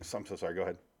remember seeing, I'm so sorry, go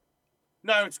ahead.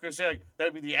 No, I was going to say, like,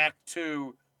 that would be the Act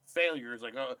 2 failures.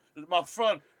 Like, oh, my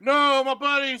friend, no, my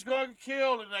buddy's going to get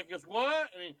killed. And I goes, what?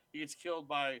 And he gets killed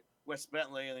by Wes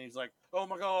Bentley. And he's like, oh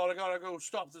my God, I got to go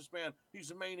stop this man. He's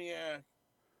a maniac.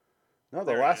 No,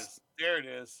 There it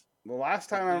is. the last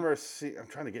time I remember seeing, I'm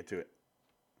trying to get to it.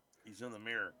 He's in the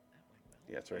mirror.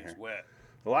 Yeah, it's right He's here. wet.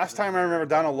 The last time I remember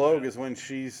Donald Logue is when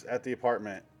she's at the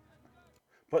apartment.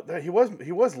 But he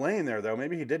was laying there though.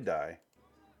 Maybe he did die.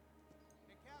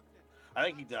 I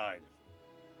think he died.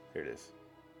 Here it is.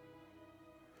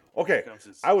 Okay, Comes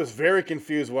his I was very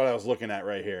confused what I was looking at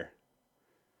right here.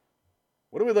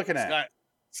 What are we looking at?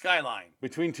 skyline.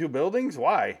 Between two buildings?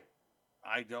 Why?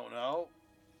 I don't know.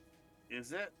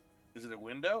 Is it? Is it a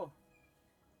window?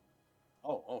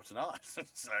 Oh, it's not.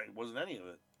 It wasn't any of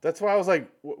it. That's why I was like,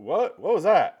 what? What was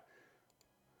that?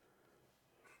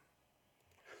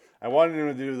 I wanted him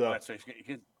to do the That's right.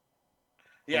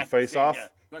 Yeah. face off.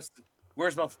 Yeah.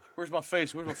 Where's my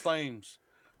face? Where's my flames?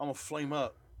 I'm gonna flame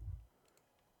up.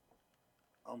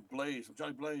 I'm Blaze. I'm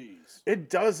Johnny Blaze. It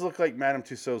does look like Madame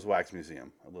Tussauds Wax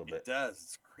Museum a little It bit. does.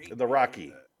 It's creepy. The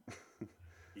Rocky.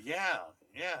 Yeah.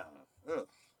 Ugh.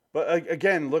 But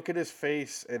again, look at his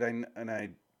face, and I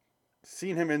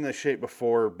seen him in this shape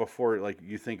before like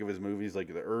you think of his movies, like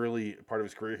the early part of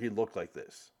his career, he looked like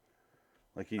this.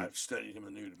 Like I've studied him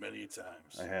in the nude many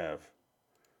times. I have.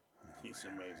 He's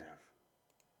amazing.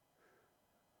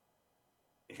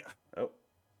 Yeah. Oh,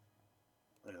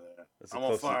 Look at that. That's the I'm on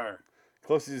closest- fire.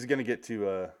 closest he's gonna get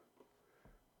to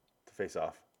face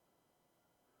off.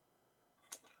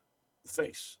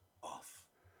 Face off.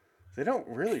 They don't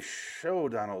really show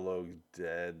Donald Logue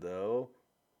dead though,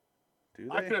 do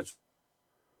they? I could have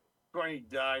sworn he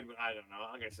died, but I don't know.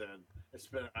 Like I said,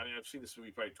 I've seen this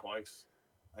movie probably twice.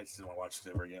 I just didn't want to watch it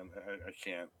ever again. I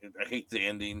can't. I hate the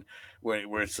ending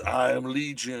where it's I am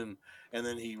Legion, and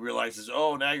then he realizes,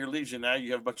 oh, now you're Legion. Now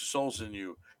you have a bunch of souls in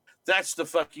you. That's the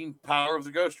fucking power of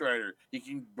the Ghost Rider. He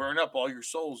can burn up all your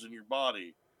souls in your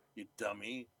body. You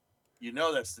dummy. You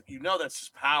know that's his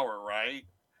power, right?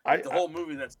 The whole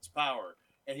movie, that's his power.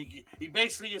 And he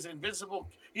basically is invincible.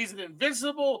 He's an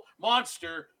invincible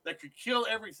monster that could kill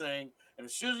everything. And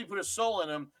as soon as he put a soul in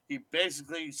him, he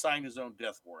basically signed his own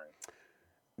death warrant.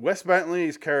 Wes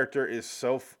Bentley's character is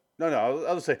so I'll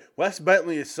just say Wes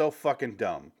Bentley is so fucking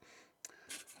dumb.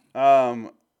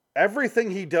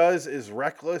 everything he does is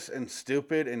reckless and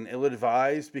stupid and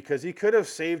ill-advised because he could have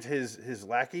saved his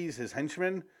lackeys, his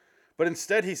henchmen, but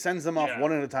instead he sends them off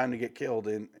one at a time to get killed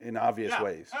in obvious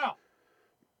ways.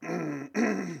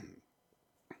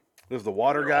 There's the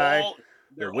water guy,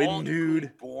 the wind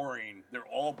dude. Boring. They're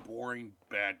all boring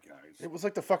bad guys. It was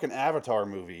like the fucking Avatar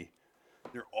movie.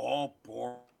 They're all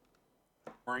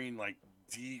boring, like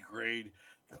D-grade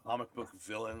comic book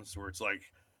villains where it's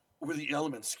like, we're the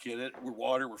elements, get it? We're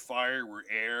water, we're fire, we're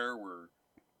air, we're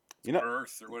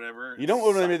earth or whatever. You know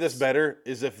what would have made this better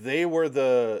is if they were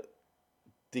the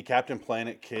Captain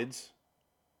Planet kids,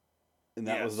 and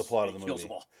that was the plot of the movie. Kills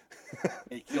them all.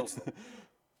 He kills them.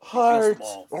 Heart.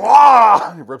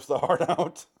 He rips the heart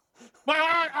out. What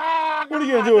are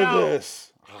you gonna do with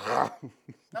this?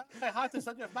 My heart is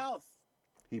in your mouth.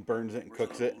 He burns it and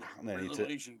cooks it, and then eats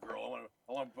it. Asian girl.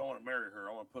 I want to marry her.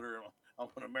 I want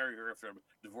to marry her after I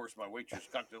divorce my waitress,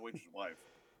 cocktail waitress wife.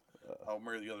 I'll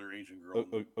marry the other Asian girl.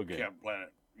 Okay. Captain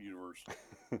Planet universe.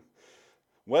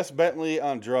 Wes Bentley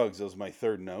on drugs was my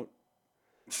third note.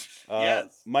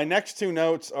 Yes. My next two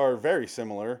notes are very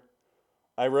similar.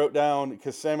 I wrote down,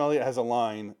 because Sam Elliott has a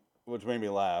line which made me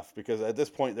laugh, because at this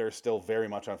point they're still very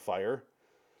much on fire.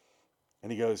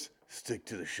 And he goes, "Stick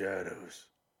to the shadows."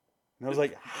 And I was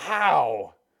like,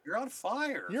 how? You're on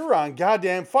fire. You're on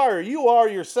goddamn fire. You are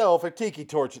yourself a tiki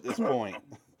torch at this point.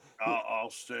 I'll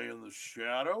stay in the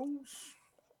shadows,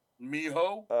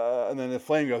 mijo. And then the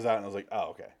flame goes out, and I was like, oh,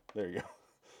 okay. There you go.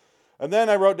 And then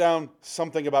I wrote down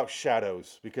something about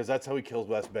shadows, because that's how he kills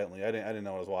Wes Bentley. I didn't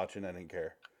know what I was watching. I didn't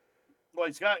care. Well,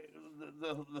 he's got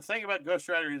the thing about Ghost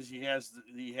Rider is he has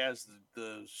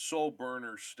the soul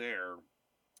burner stare,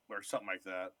 or something like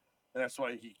that, and that's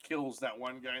why he kills that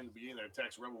one guy in the beginning that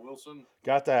attacks Rebel Wilson.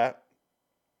 Got that.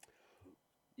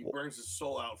 He burns his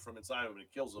soul out from inside of him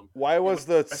and kills him. Why was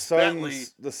the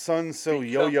sun so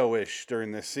yo-yo-ish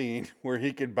during this scene where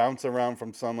he could bounce around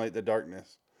from sunlight to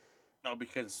darkness? No,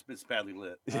 because it's badly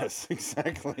lit. Yes,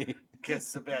 exactly.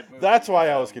 It's a bad movie. That's why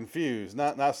I was confused.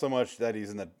 Not so much that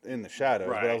he's in the shadows,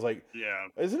 but I was like, yeah,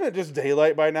 isn't it just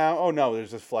daylight by now? Oh no,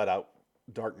 there's just flat out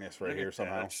darkness right here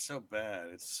somehow. It's so bad.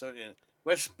 It's so.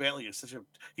 Wes Bentley is such a.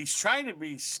 He's trying to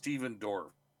be Steven Dorff.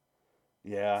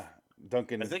 Yeah,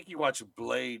 Duncan. I think you watch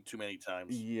Blade too many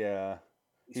times. Yeah.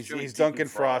 He's Duncan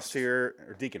Frost here,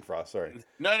 or Deacon Frost. Sorry.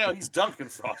 No, he's Duncan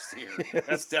Frost here. Yes.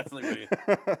 That's definitely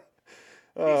what he.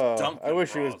 I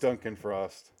wish he was Duncan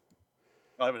Frost.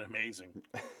 That'd been amazing.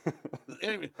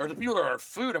 Or the people that are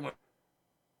food, I'm going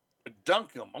to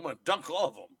dunk them. I'm going to dunk all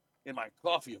of them in my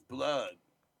coffee of blood.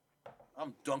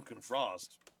 I'm Duncan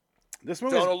Frost. This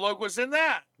movie. Donald Logue was in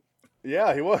that.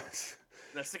 Yeah, he was.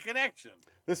 That's the connection.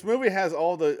 This movie has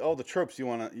all the tropes you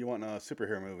want in a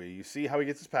superhero movie. You see how he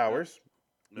gets his powers.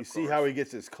 You see how he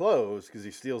gets his clothes because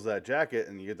he steals that jacket,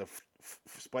 and you get the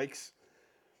spikes.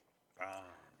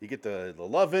 You get the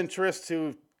love interest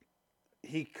who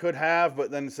he could have, but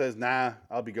then says, "Nah,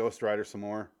 I'll be Ghost Rider some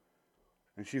more."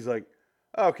 And she's like,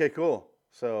 oh, "Okay, cool.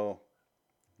 So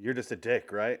you're just a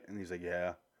dick, right?" And he's like,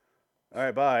 "Yeah." All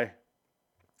right, bye.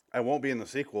 I won't be in the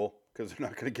sequel because they're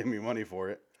not going to give me money for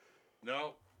it.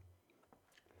 No.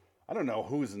 I don't know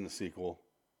who's in the sequel.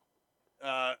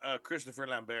 Christopher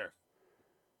Lambert.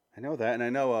 I know that, and I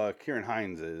know Kieran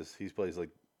Hines is. He plays like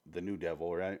the new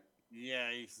devil, right? Yeah,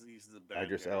 he's the bad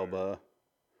Idris guy. Elba.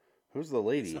 Who's the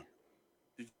lady?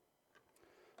 Did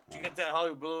you get that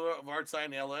Hollywood Boulevard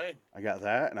sign in L.A.? I got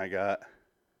that, and I got...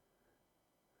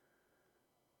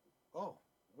 Oh,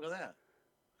 look at that.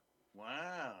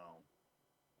 Wow.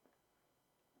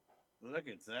 Look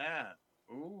at that.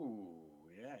 Ooh,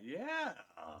 yeah.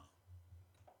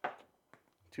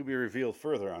 To be revealed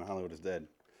further on Hollywood is Dead.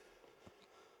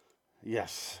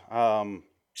 Yes.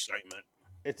 Excitement.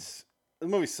 The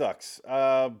movie sucks.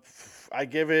 I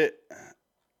give it,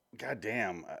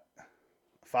 goddamn,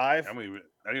 5. I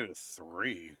give it a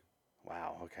 3.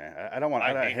 Wow. Okay. I don't want.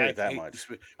 I hate it that much.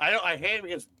 I hate it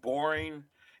because it's boring,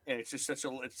 and it's just such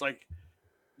a. It's like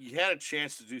you had a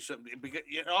chance to do something because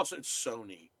also it's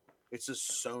Sony. It's a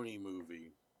Sony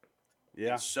movie.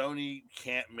 Yeah. And Sony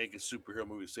can't make a superhero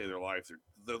movie save their life.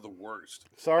 They're the worst.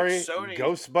 Sorry, Sony,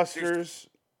 Ghostbusters.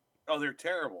 They're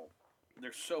terrible.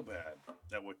 They're so bad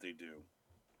at what they do.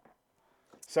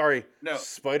 Sorry, no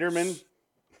Spider-Man.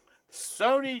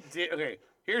 Sony did. Okay,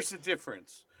 here's the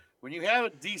difference. When you have a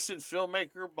decent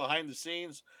filmmaker behind the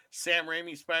scenes, Sam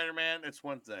Raimi Spider-Man, that's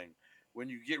one thing. When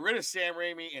you get rid of Sam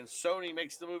Raimi and Sony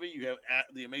makes the movie, you have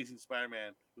the Amazing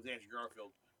Spider-Man with Andrew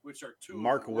Garfield, which are two.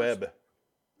 Mark Webb.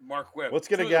 Mark Webb. Let's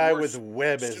get a guy with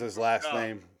Webb as his last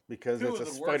name because it's a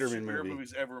Spider-Man movie.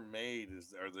 Movies ever made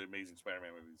are the Amazing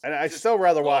Spider-Man movies. And I still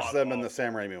rather watch them than the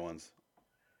Sam Raimi ones.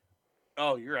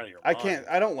 Oh, you're out of your I mind. can't.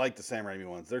 I don't like the Sam Raimi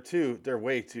ones. They're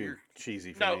way too You're-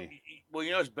 cheesy for No, me. well,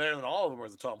 you know, it's better than all of them are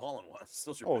the Tom Holland ones.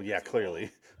 Those are Oh better yeah, than all of clearly.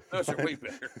 them. Those are But- way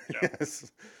better. Yeah.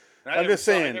 Yes. And I'm just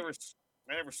saying.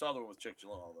 I never saw the one with Jake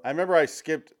Gyllenhaal though. I remember I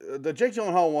skipped the Jake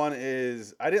Gyllenhaal one.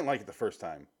 I didn't like it the first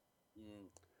time. Mm,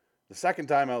 The second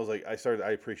time I was like,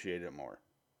 I appreciated it more.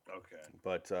 okay.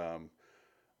 But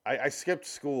I skipped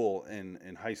school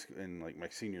in high school in like my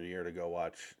senior year to go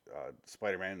watch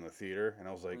Spider-Man in the theater, and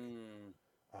I was like,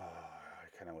 oh,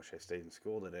 I kind of wish I stayed in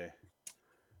school today.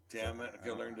 Damn it! I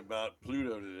learned about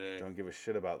Pluto today Don't give a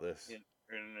shit about this. in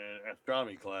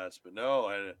astronomy class, but no,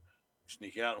 I had to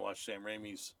sneak out and watch Sam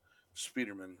Raimi's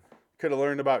Spider-Man. Could have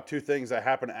learned about two things that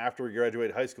happened after we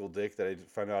graduated high school, Dick, that I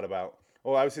found out about.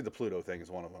 Oh, obviously the Pluto thing is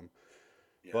one of them.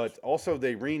 Yes. But also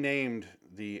they renamed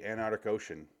the Antarctic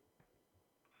Ocean.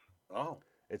 Oh,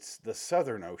 It's the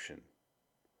Southern Ocean.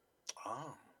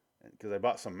 oh, Because I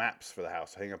bought some maps for the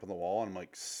house to hang up on the wall, and I'm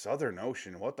like, Southern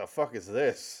Ocean? What the fuck is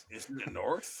this? isn't it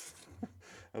north?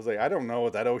 I was like, I don't know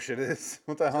what that ocean is.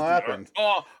 What the hell happened?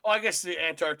 I guess the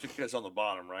Antarctica is on the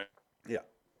bottom, right? Yeah.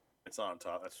 It's on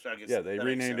top. That's, I guess, Yeah, they that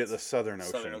makes renamed it the sense. Southern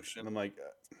Ocean. Southern Ocean. And I'm like,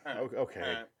 All right. okay.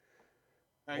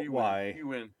 All right. You Why? Win. You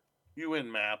win. You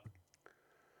win, map.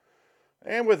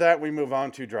 And with that, we move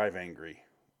on to Drive Angry.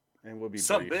 And we'll be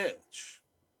Some brief. bitch.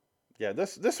 Yeah,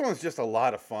 this one's just a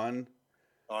lot of fun.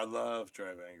 Oh, I love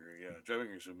Drive Angry. Yeah, Drive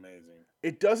Angry is amazing.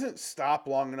 It doesn't stop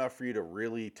long enough for you to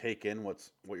really take in what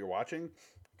you're watching.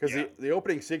 Because Yeah. the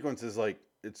opening sequence is like,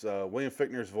 it's William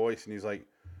Fichtner's voice, and he's like,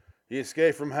 he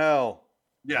escaped from hell.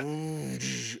 Yeah.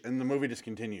 And the movie just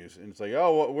continues. And it's like,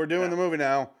 oh, well, we're doing the movie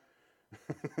now.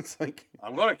 It's like,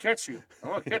 I'm gonna catch you. I'm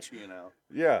gonna catch you now.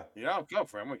 yeah. You know, I'm coming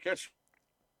for you. I'm gonna catch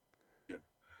you.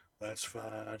 That's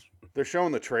fine. They're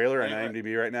showing the trailer on Anyway.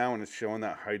 IMDb right now, and it's showing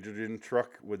that hydrogen truck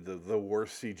with the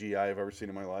worst CGI I've ever seen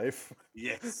in my life.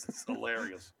 Yes, it's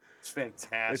hilarious. It's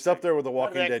fantastic. It's up there with the How did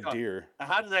Walking that Dead cost- deer.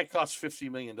 How did that cost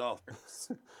 $50 million?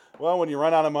 Well, when you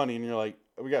run out of money and you're like,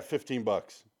 we got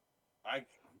 $15, I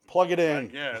plug it in.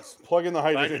 guess. Plug in the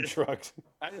hydrogen did- trucks.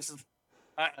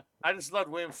 I just love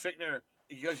William Fichtner.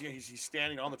 He goes, he's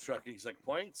standing on the truck and he's like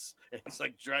points and he's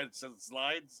like trying to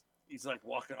slides. He's like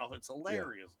walking off. It's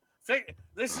hilarious.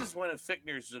 This is one of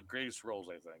Fichtner's greatest roles,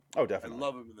 I think. Oh, I definitely.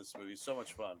 love him in this movie. It's so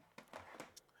much fun.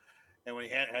 And when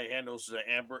he handles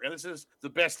Amber, and this is the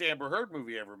best Amber Heard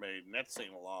movie ever made, and that's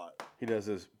saying a lot. He does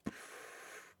his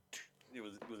It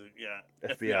was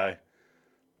FBI.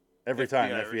 Every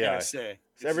time, I FBI. gotta say.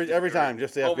 It's every time,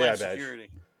 just the FBI Homeland badge. Security.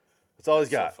 That's all he's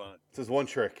So got. fun. It's his one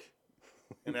trick.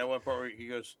 And that one part where he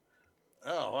goes,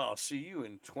 "Oh, well, I'll see you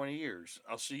in 20 years.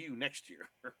 I'll see you next year."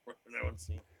 That one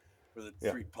scene where the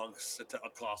three punks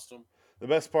accost him. The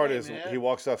best part Hey, is man. he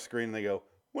walks off screen and they go,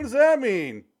 "What does that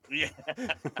mean?" Yeah.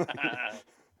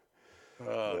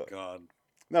 Oh God.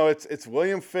 No, it's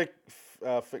William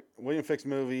Fichtner's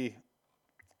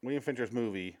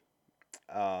movie,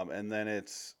 and then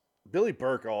it's Billy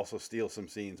Burke also steals some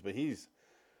scenes, but he's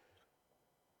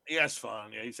Yeah, it's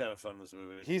fun. Yeah, he's having fun in this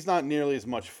movie. he's not nearly as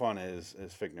much fun as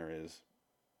Fichtner is.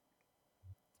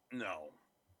 No.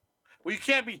 Well, you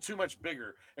can't be too much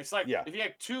bigger. It's like Yeah. if you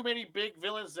have too many big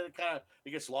villains, then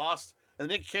it gets lost. And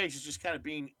Nick Cage is just kind of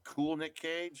being cool Nick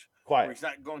Cage. Where Quiet, he's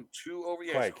not going too over.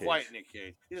 Yeah, Quiet he's quiet Cage. Nick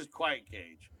Cage. This is quiet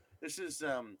Cage. This is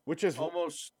which is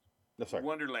almost no, sorry.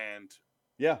 Wonderland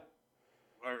Yeah,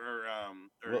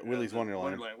 or Willy's the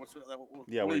Wonderland. What's that?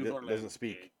 Yeah, where he Willy's Wonderland doesn't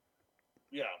speak. Cage.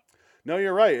 Yeah. No,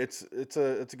 you're right. It's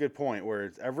a good point where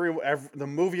it's every the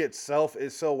movie itself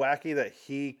is so wacky that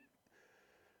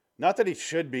not that he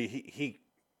should be, he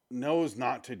knows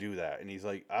not to do that, and he's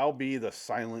like, I'll be the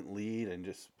silent lead, and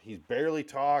just he barely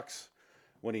talks.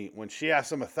 When she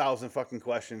asks him 1,000 fucking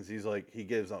questions, he's like, he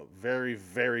gives a very,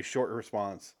 very short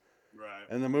response, Right.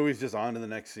 and the movie's just on to the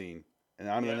next scene and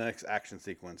on to Yeah. the next action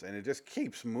sequence, and it just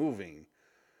keeps moving.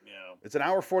 Yeah. It's an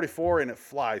hour 44 and it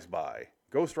flies by.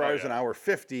 Ghost Rider's yeah. an hour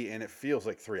 50 and it feels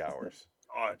like 3 hours.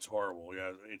 Oh, it's horrible.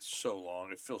 Yeah, it's so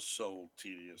long. It feels so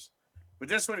tedious. But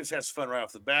this one, it has fun right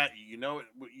off the bat. You know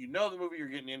the movie you're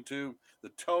getting into. The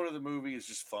tone of the movie is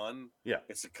just fun. Yeah.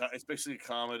 It's basically a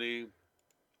comedy.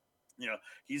 You know,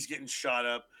 he's getting shot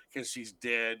up because he's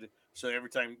dead. So every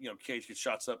time Cage gets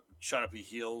shot up, he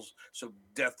heals. So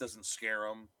death doesn't scare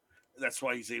him. That's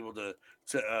why he's able to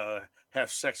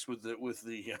have sex with the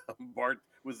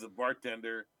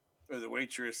bartender or the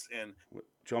waitress, and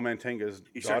Joe Mantegna's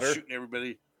he starts daughter. shooting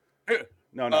everybody.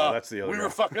 No, that's the other We girl.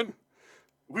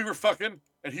 were fucking,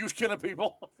 and he was killing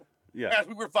people. Yeah. As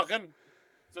we were fucking.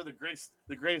 So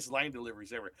the greatest line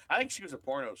deliveries ever. I think she was a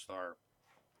porno star.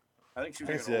 I think she I was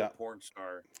can like see an old that. porn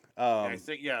star. And I Um,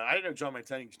 think, I didn't know John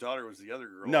Mantegna's daughter was the other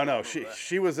girl. I no, didn't no, remember that.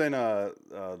 she was in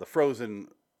the Frozen.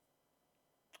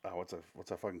 What's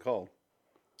that fucking called?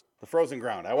 The Frozen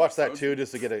Ground. I watched that too,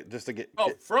 Frozen. just to get.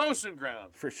 Frozen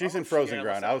Ground. She's in Oh, Frozen yeah,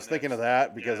 Ground. that I was one thinking of next.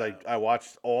 that because Yeah. I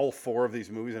watched all 4 of these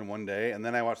movies in one day, and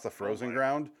then I watched the Frozen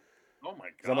Ground. Oh my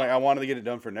So I'm god. like, I wanted to get it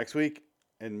done for next week.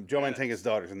 And Joe Yes. Mantegna's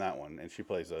daughter's in that one, and she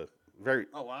plays a very.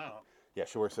 Oh wow. Yeah,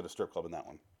 she works at a strip club in that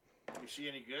one. Is she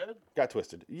any good? Got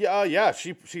twisted. Yeah, yeah.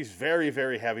 She's very,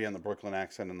 very heavy on the Brooklyn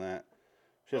accent in that.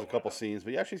 She has a couple scenes,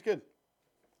 but yeah, she's good.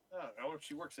 Oh, I wonder if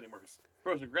she works anymore. 'Cause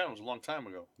Frozen Ground was a long time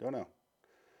ago. Don't know.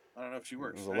 I don't know if she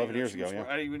works. It was 11 years ago. I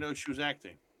didn't even know she was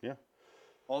acting. Yeah.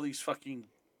 All these fucking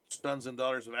sons and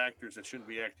daughters of actors that shouldn't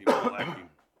be acting, are all acting.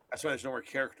 That's why there's no more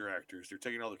character actors. They're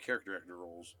taking all the character actor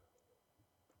roles.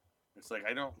 It's like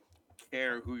I don't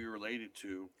care who you're related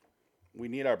to. We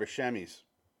need our Buscemi's.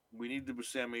 We need the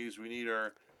Buscemi's. We need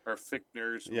our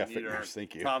Fichtners. Yeah, we need our Fichtners,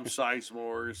 thank you. Tom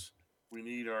Sizemores. We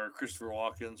need our Christopher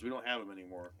Walkens. We don't have them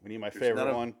anymore. We need my There's favorite none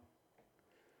of- one.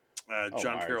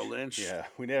 John Marge. Carroll Lynch. Yeah,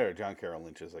 we need our John Carroll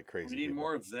Lynches like crazy. We need people.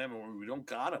 more of them, and we don't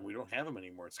got them. We don't have them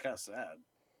anymore. It's kind of sad.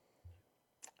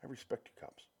 I respect you,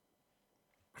 cops.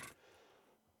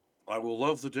 I will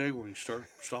love the day when you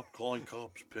stop calling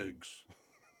cops pigs.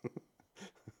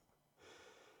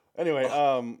 Anyway,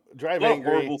 Drive What a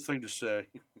Angry. horrible thing to say.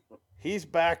 He's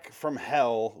back from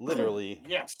hell, literally.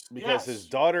 Yes. Because his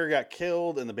daughter got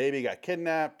killed and the baby got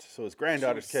kidnapped. So his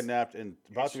granddaughter's kidnapped and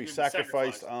about to be she's gonna be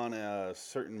sacrificed sacrificed. on a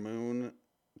certain moon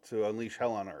to unleash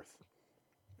hell on Earth.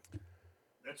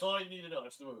 That's all you need to know.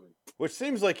 That's the movie. Which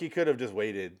seems like he could have just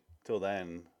waited till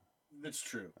then That's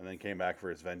true. and then came back for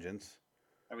his vengeance.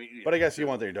 I mean, But I guess you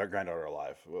want their granddaughter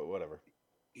alive. Whatever.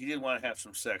 he did want to have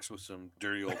some sex with some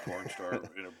dirty old porn star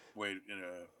in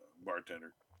a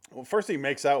bartender. Well, first he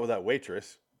makes out with that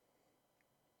waitress.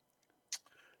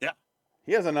 Yeah.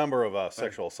 He has a number of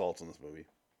sexual assaults in this movie.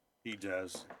 He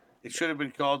does. It should have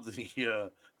been called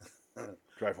the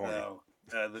Drive Horny.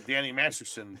 the Danny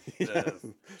Masterson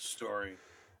story.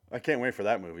 I can't wait for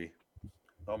that movie.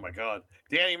 Oh my God,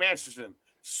 Danny Masterson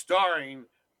starring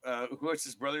what's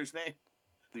his brother's name?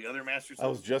 The other Masterson. I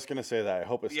was just gonna say that. I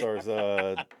hope it stars.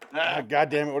 God I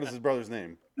damn it! What is his brother's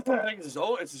name? think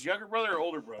it's his younger brother or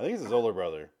older I brother. think it's his older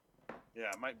brother. Yeah,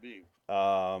 it might be.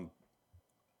 But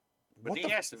But what he the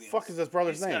has to be. fuck is his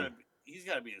brother's name? He's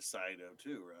got to be a Sido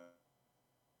too,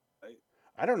 right?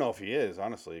 I don't know if he is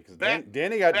honestly, because Bat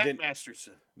Danny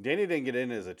Masterson. didn't get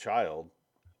in as a child.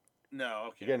 No,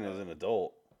 okay. He got in as an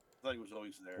adult. I thought he was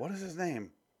always there. What is his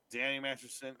name? Danny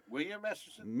Masterson, William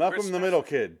Masterson, Malcolm Chris the middle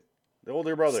Masterson? kid, the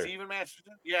older brother. Stephen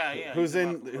Masterson. Yeah, yeah. Who's he's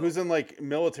in Malcolm who's in like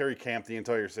military camp the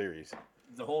entire series.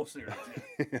 the whole series?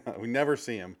 We never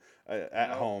see him at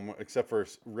No. home except for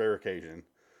rare occasion.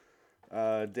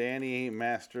 Danny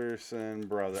Masterson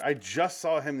brother. I just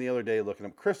saw him the other day looking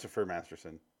up Christopher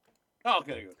Masterson. Oh,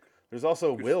 okay, good. There's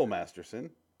also Will Masterson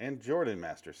and Jordan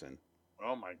Masterson.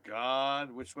 Oh my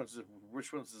God, which one's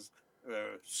his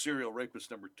serial rapist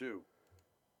number 2?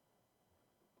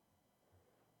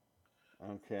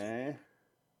 Okay.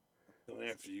 Going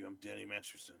after you, I'm Danny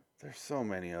Masterson. There's so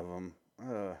many of them.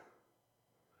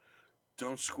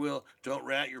 Don't squeal, don't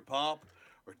rat your pop,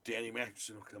 or Danny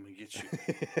Masterson will come and get you.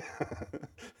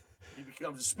 He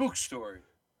becomes a spook story.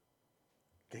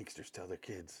 Gangsters tell their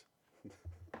kids.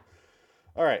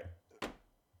 All right.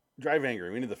 Drive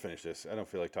Angry. We need to finish this. I don't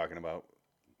feel like talking about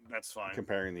That's fine.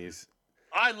 comparing these.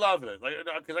 I love it,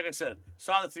 because like I said,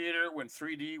 saw in the theater when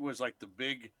 3D was like the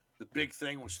big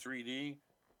thing was 3D,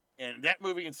 and that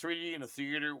movie in 3D in the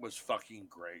theater was fucking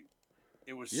great.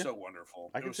 It was so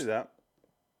wonderful. I can see that.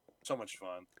 So much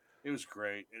fun. It was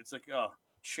great. It's like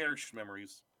cherished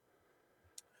memories.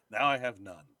 Now I have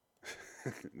none.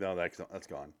 No, that's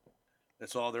gone.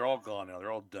 That's all. They're all gone now.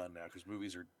 They're all done now because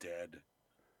movies are dead.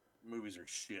 Movies are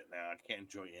shit now. I can't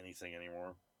enjoy anything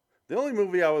anymore. The only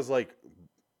movie I was like,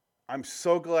 I'm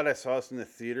so glad I saw this in the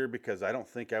theater because I don't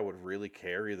think I would really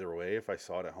care either way if I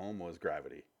saw it at home was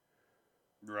Gravity.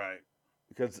 Right.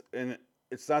 Because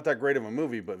it's not that great of a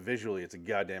movie, but visually it's a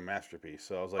goddamn masterpiece.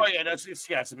 So I was like, Oh yeah,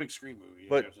 it's a big screen movie.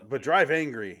 But Drive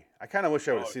Angry, I kind of wish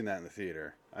I would have Oh. seen that in the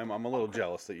theater. I'm a little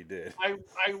jealous that you did.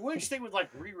 I wish they would like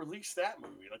re-release that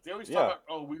movie. Like they always talk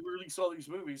about, we release all these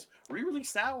movies.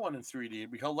 Re-release that one in 3D.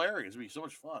 It'd be hilarious. It'd be so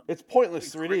much fun. It's pointless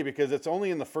It'd be 3D great. because it's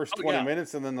only in the first 20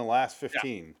 minutes and then the last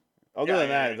 15. Other than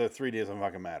that, the 3D doesn't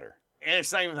fucking matter. And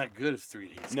it's not even that good of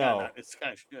 3D. It's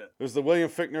kind of shit. There's the William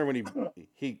Fichtner when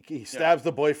he stabs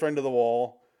the boyfriend to the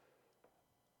wall,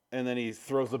 and then he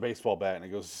throws the baseball bat and it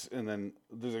goes, and then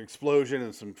there's an explosion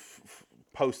and some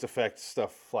post effect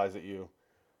stuff flies at you.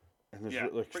 And there's Yeah,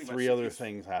 like pretty three much. other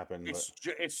things happen.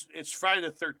 It's Friday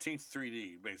the 13th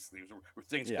 3D basically, where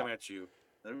things Yeah. come at you.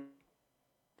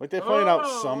 Like they point out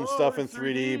some Oh, stuff in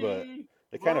 3D, but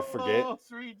they kind of forget. Oh,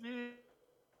 3D.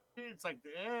 It's like,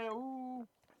 yeah, ooh.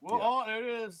 Well, Yeah. oh, there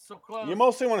it is. So close. You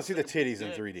mostly want to see the It's like a titties in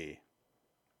dick. 3D.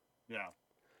 Yeah.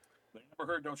 But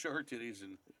Amber Heard don't show her titties,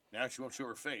 and now she won't show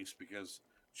her face because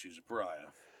she's a pariah.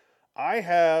 I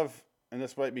have, and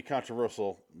this might be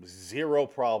controversial, zero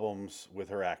problems with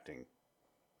her acting.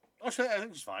 Oh, I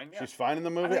think she's fine. Yeah. She's fine in the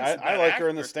I movie. think she's a I bad like her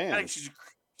in the actor. I think stands.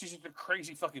 she's just a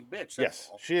crazy fucking bitch. That's Yes,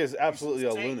 all. she is absolutely a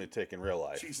insane. lunatic in real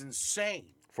life, She's insane.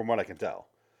 from what I can tell.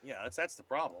 Yeah, that's the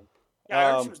problem. Yeah, I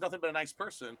heard she Um, was nothing but a nice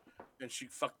person, and she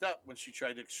fucked up when she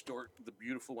tried to extort the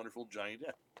beautiful, wonderful Johnny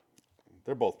Depp.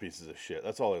 They're both pieces of shit.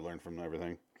 That's all I learned from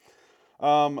everything.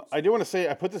 I do want to say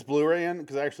I put this Blu-ray in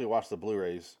because I actually watched the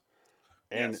Blu-rays,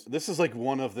 and Yes. this is like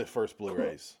one of the first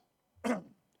Blu-rays.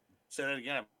 Say that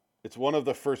again. It's one of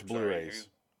the first Sorry, Blu-rays.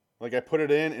 Like I put it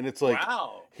in, and it's like,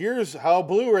 wow. here's how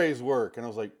Blu-rays work, and I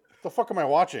was like, what the fuck am I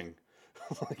watching?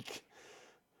 Like,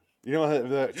 you know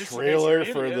the Just trailer in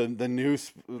case for you're an the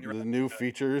new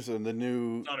features and the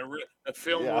new. It's on a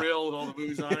film Yeah. reel with all the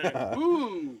movies on it. Yeah.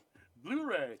 Ooh,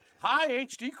 Blu-ray, high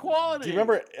HD quality. Do you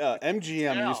remember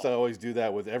MGM Yeah. used to always do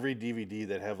that with every DVD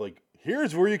that have like,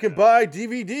 here's where you can buy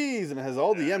DVDs, and it has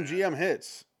all the Yeah. MGM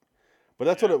hits. But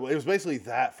that's what it was basically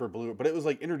that for Blu-ray. But it was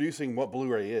like introducing what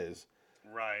Blu-ray is,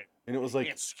 Right. and it was You like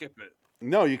can't skip it.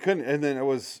 no, you couldn't. And then it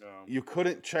was No. you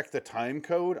couldn't check the time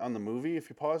code on the movie if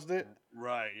you paused it.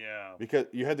 Right. Yeah. Because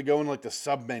you had to go in like the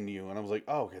sub menu, and I was like,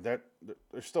 "Oh, okay,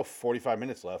 there's still 45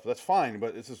 minutes left. That's fine."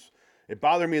 But it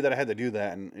bothered me that I had to do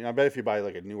that, and I bet if you buy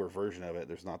like a newer version of it,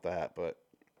 there's not that. But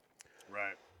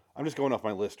Right. I'm just going off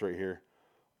my list right here.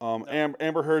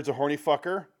 Amber Heard's a horny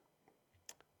fucker.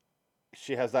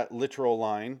 She has that literal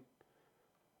line.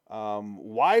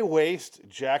 Why waste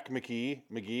Jack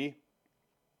McGee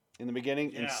in the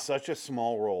beginning in Yeah. such a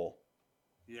small role?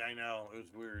 Yeah, I know. It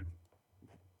was weird.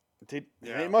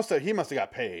 He must have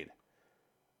got paid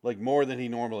like more than he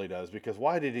normally does, because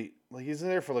why did he like he's in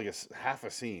there for like half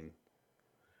a scene.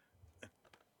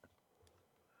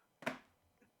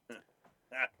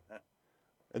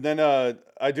 And then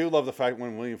I do love the fact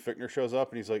when William Fichtner shows up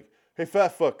and he's like, "Hey,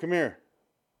 fat fuck, come here,"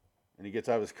 and he gets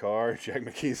out of his car. Jack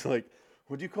McKee's like,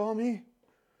 "What'd you call me?"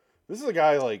 This is a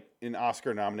guy like in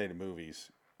Oscar-nominated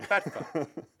movies. Fat fuck.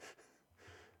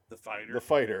 The fighter. The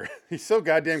fighter. He's so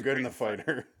goddamn good in the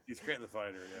fighter. He's great in the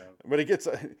fighter. Yeah. But he gets,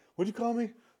 what'd you call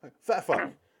me? Fat fuck.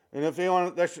 And if you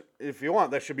want,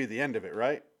 that should be the end of it,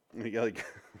 right? And he like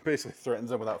basically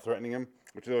threatens him without threatening him,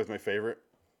 which is always my favorite.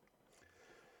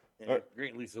 And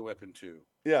great Lethal Weapon 2.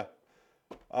 Yeah.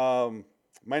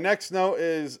 My next note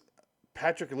is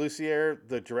Patrick Lussier,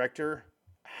 the director,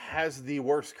 has the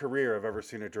worst career I've ever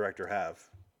seen a director have.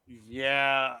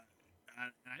 Yeah.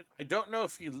 I don't know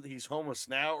if he's homeless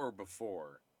now or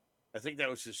before. I think that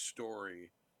was his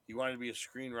story. He wanted to be a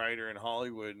screenwriter in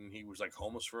Hollywood, and he was like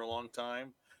homeless for a long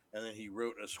time. And then he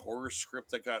wrote a horror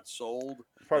script that got sold.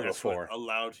 Probably That's before. what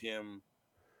allowed him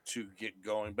to get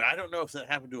going. But I don't know if that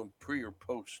happened to him pre or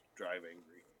post Drive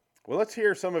Angry. Well, let's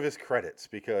hear some of his credits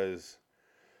because.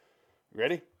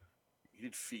 Ready? He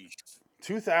did Feast.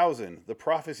 2000, The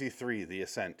Prophecy 3, The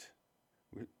Ascent.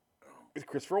 With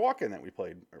Christopher Walken that we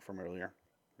played from earlier.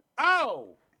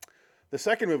 Oh! The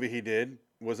second movie he did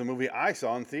was a movie I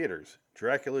saw in theaters,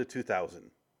 Dracula 2000.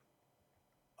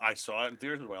 I saw it in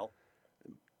theaters as well.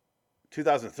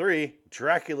 2003,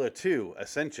 Dracula 2,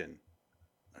 Ascension.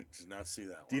 I did not see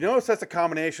that one. Do you notice that's a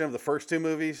combination of the first two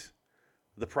movies?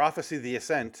 The Prophecy, The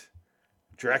Ascent,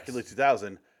 Dracula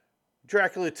 2000,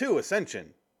 Dracula 2,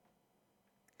 Ascension.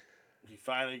 He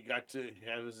finally got to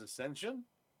have his ascension?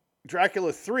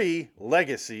 Dracula 3,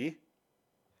 Legacy.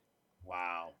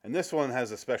 Wow. And this one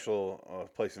has a special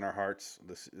place in our hearts.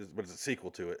 This is, but it's a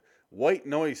sequel to it. White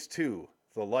Noise 2,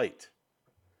 The Light.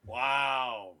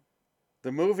 Wow.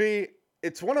 The movie,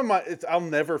 it's one of my, I'll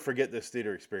never forget this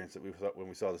theater experience that we saw when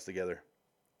we saw this together.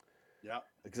 Yeah.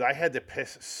 Because I had to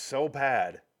piss so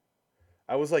bad.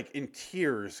 I was like in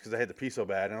tears because I had to pee so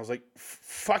bad. And I was like,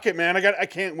 fuck it, man. I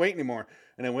can't wait anymore.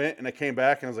 And I went and I came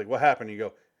back and I was like, what happened? And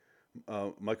you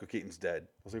go, Michael Keaton's dead.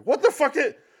 I was like, what the fuck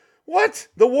what?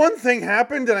 The one thing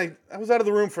happened and I was out of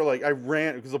the room for like, I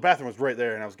ran because the bathroom was right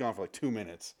there and I was gone for like 2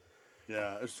 minutes.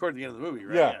 Yeah. It was toward the end of the movie,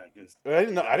 right? Yeah. 'Cause-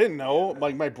 I didn't know.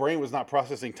 Like my brain was not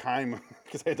processing time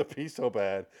because I had to pee so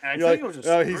bad. And I You're think like, it was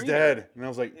a oh, he's screener. dead. And I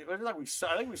was like, It wasn't like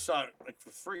I think we saw it like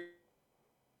for free,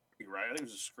 right? I think it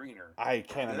was a screener. I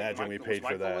can't I think imagine we Michael- paid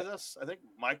was for Michael that. with us? I think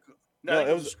Michael. No, I think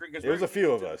it was a screen- 'cause a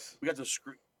few of us. We got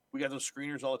those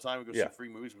screeners all the time. We go Yeah. see free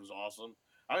movies. It was awesome.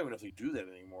 I don't even know if they do that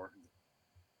anymore.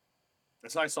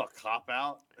 That's how I saw Cop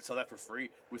Out. I saw that for free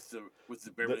with the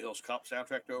Beverly Hills Cop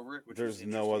soundtrack over it. Which There's was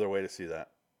no other way to see that.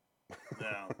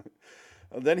 No.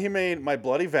 Then he made My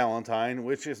Bloody Valentine,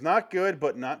 which is not good,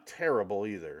 but not terrible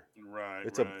either. Right.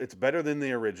 It's better than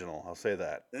the original. I'll say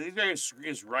that. And these guys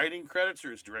his writing credits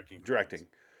or his directing? Directing,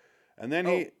 and then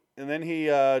he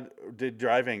did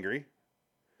Drive Angry.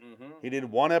 Mm-hmm. He did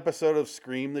one episode of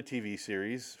Scream, the TV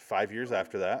series, 5 years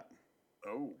after that.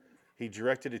 Oh. He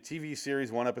directed a TV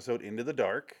series, one episode, Into the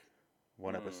Dark,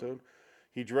 one episode.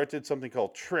 He directed something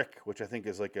called Trick, which I think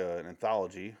is like an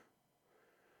anthology.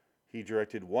 He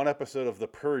directed one episode of the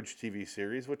Purge TV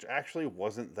series, which actually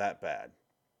wasn't that bad.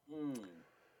 And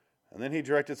then he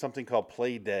directed something called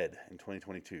Play Dead in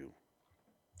 2022.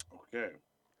 Okay.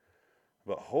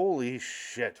 But holy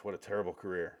shit, what a terrible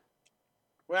career.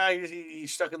 Well,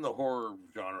 he's stuck in the horror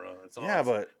genre. That's all. Yeah,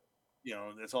 but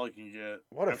that's all you can get.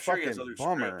 What a sure fucking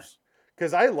bummer.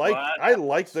 Because I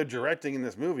like the directing in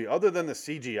this movie. Other than the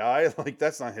CGI, like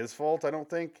that's not his fault, I don't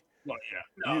think. Well,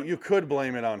 yeah. No. You could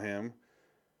blame it on him,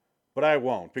 but I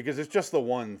won't because it's just the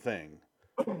one thing.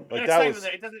 Like that was.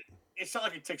 It's not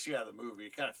like it takes you out of the movie.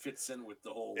 It kind of fits in with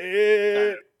the whole.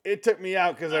 It took me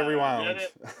out because I rewound.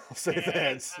 I'll say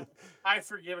that. I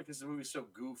forgive it because the movie's so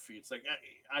goofy. It's like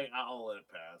I'll let it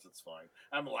pass. It's fine.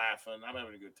 I'm laughing. I'm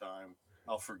having a good time.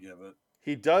 I'll forgive it.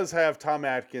 He does have Tom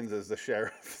Atkins as the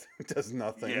sheriff who does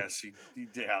nothing. Yes, he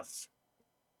does.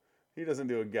 He doesn't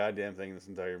do a goddamn thing in this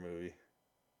entire movie.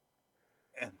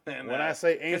 And then, when I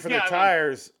say aim for the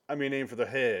tires, I mean aim for the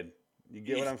head. You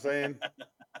get what I'm saying?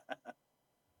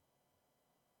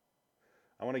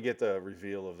 I want to get the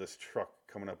reveal of this truck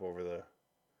coming up over the.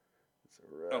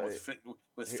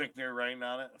 With Fichtner writing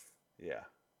on it. Yeah,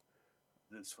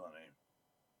 it's funny.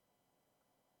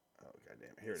 Oh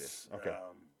goddamn! Here it is. Okay,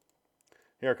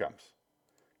 here it comes,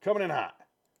 coming in hot.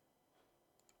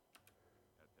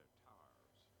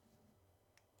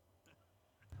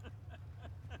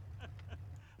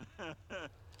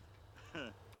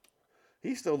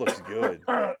 He still looks good.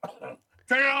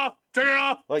 Turn it off! Turn it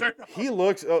off! Like he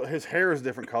looks, his hair is a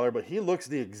different color, but he looks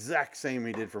the exact same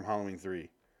he did from Halloween 3.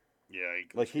 Yeah, he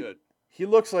looks good. He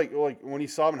looks like when you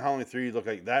saw him in Halloween 3, he looked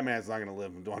like that man's not going to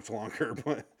live much longer.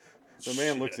 But the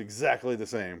man looks exactly the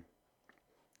same.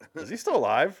 Is he still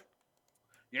alive?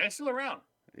 Yeah, he's still around.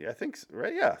 Yeah, I think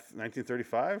right. Yeah,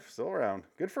 1935, still around.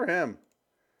 Good for him.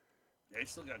 Yeah,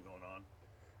 he's still got going on.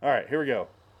 All right, here we go.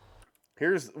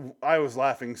 I was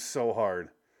laughing so hard.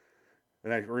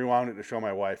 And I rewound it to show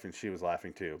my wife, and she was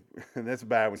laughing too. And that's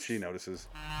bad when she notices.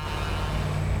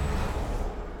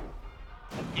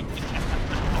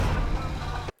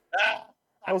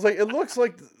 I was like, it looks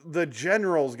like the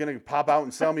general's going to pop out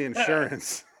and sell me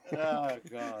insurance. Oh,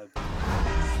 God.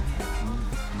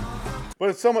 But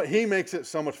it's so much, he makes it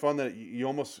so much fun that you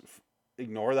almost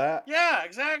ignore that. Yeah,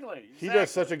 exactly. He does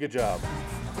such a good job.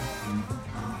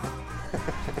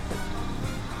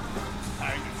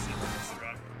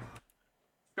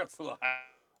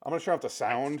 I'm going to turn off the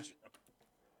sound.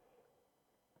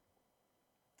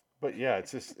 But yeah,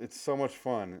 it's so much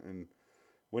fun. And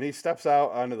when he steps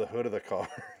out onto the hood of the car,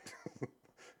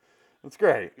 it's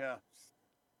great. Yeah.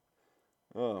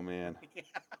 Oh, man.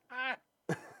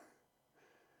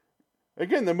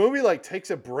 Again, the movie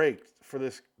takes a break for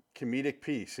this comedic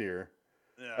piece here.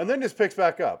 Yeah. And then just picks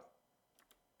back up.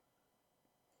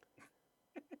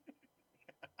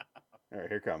 All right,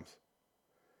 here it comes.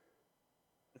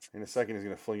 In a second, he's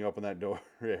going to fling open that door.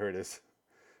 Yeah, here it is.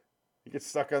 He gets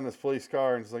stuck on this police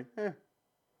car and it's like,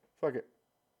 fuck it.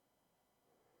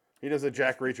 He does a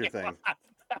Jack Reacher thing.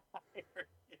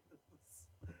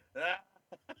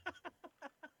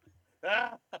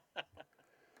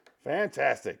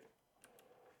 Fantastic.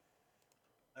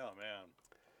 Oh, man.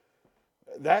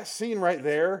 That scene right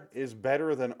there is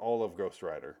better than all of Ghost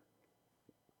Rider.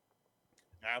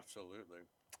 Absolutely.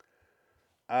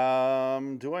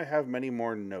 Do I have many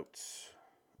more notes?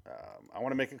 I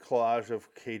want to make a collage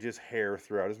of Cage's hair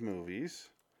throughout his movies.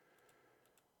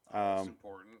 That's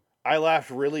important. I laughed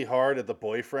really hard at the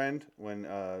boyfriend when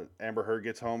Amber Heard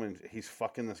gets home and he's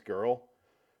fucking this girl.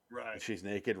 Right. And she's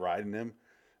naked riding him.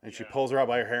 And she pulls her out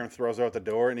by her hair and throws her out the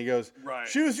door. And he goes, right.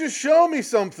 She was just showing me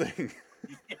something.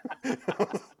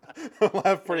 I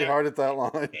laughed pretty hard at that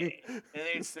line. And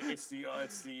it's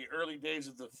the early days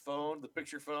of the phone, the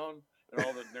picture phone. And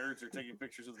all the nerds are taking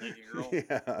pictures of the naked girl.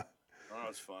 Yeah. Oh,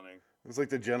 it's funny. It's like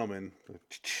The Gentleman.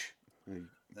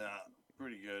 Yeah,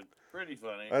 pretty good. Pretty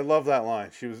funny. I love that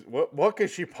line. She was, what could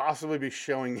she possibly be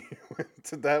showing you?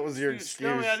 That was your excuse.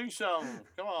 Show me how to do something.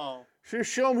 Come on. She was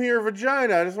showing me her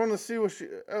vagina. I just wanted to see what she,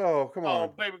 oh, come on.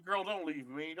 Oh, baby girl, don't leave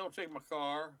me. Don't take my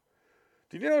car.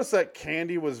 Did you notice that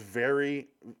Candy was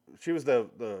she was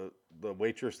the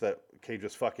waitress that Cage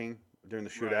was fucking during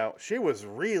the shootout? Right. She was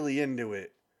really into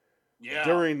it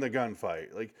during the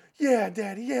gunfight. Like, yeah,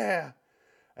 Daddy, yeah.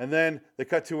 And then they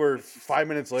cut to her 5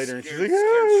 minutes later and she's like,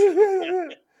 yeah.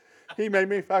 He made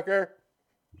me fuck her.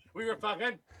 We were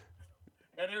fucking.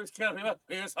 And he was killing people.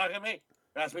 He was fucking me.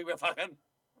 That's we were fucking.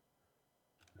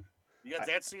 You got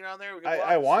that scene on there?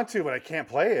 I want to, but I can't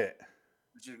play it.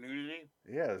 Is there nudity?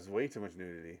 Yeah, there's way too much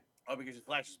nudity. Oh, because it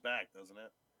flashes back, doesn't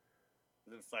it?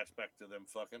 It didn't flash back to them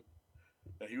fucking.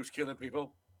 And he was killing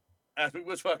people. As we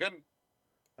was fucking.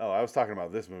 Oh, I was talking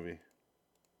about this movie.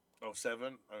 Oh, 7?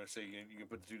 I'm going to say you can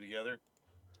put the two together.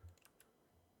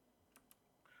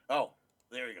 Oh,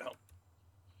 there you go.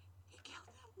 He killed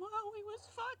them while we was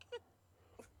fucking.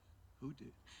 Who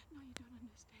did? No, you don't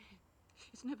understand.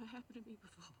 It's never happened to me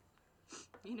before.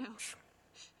 You know.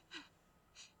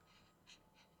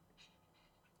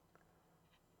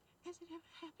 Has it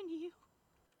ever happened to you?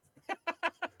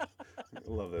 I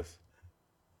love this.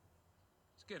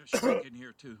 Let's get a shrink in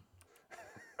here, too.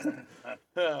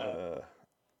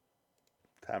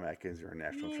 Tom Atkins, you're a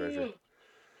national treasure.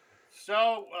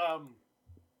 So,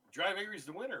 Drive Angry's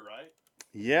the winner, right?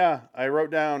 Yeah, I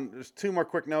wrote down, there's 2 more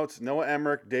quick notes. Noah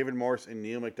Emmerich, David Morse, and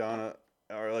Neil McDonough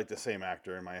are like the same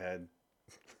actor in my head.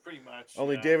 Pretty much.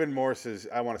 Only David Morse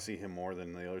I want to see him more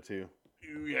than the other 2.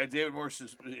 Yeah, David Morse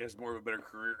has more of a better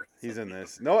career. He's in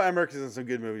this. Noah Emmerich is in some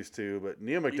good movies too, but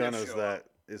Neil McDonough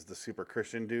is the super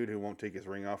Christian dude who won't take his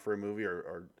ring off for a movie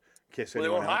or kiss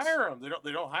anyone else. They won't hire him.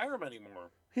 They don't hire him anymore.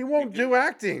 He won't do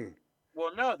acting.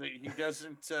 Well, no, he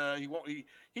doesn't. He won't. He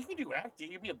can do acting.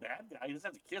 He can be a bad guy. He doesn't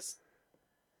have to kiss.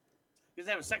 He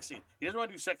doesn't have a sex scene. He doesn't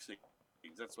want to do sex scenes.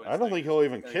 That's what I don't think he'll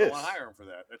even kiss. They won't hire him for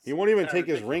that. He won't even take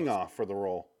his ring off for the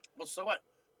role. Well, so what?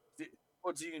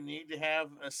 Well, do you need to have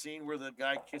a scene where the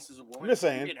guy kisses a woman? I'm just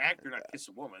saying. You can an actor not kiss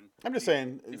a woman. I'm just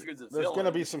saying. If you're the there's going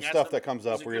to be some stuff that comes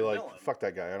up where you're like, fuck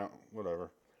that guy. I don't,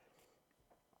 whatever.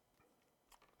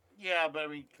 Yeah, but I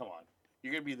mean, come on.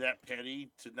 You're going to be that petty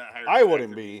to not hire I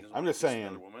wouldn't be. I'm just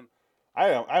saying. Woman?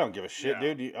 I don't give a shit,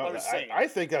 dude. I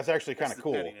think that's actually kind of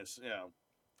cool. Pettiness, yeah.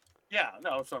 Yeah,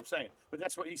 no, that's what I'm saying. But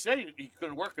that's what he said. He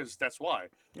couldn't work because that's why.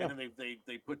 Yeah. And then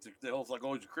they put the whole like,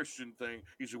 oh, he's a Christian thing.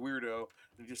 He's a weirdo.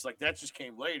 And just like that just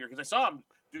came later because I saw him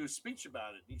do a speech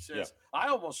about it. He says,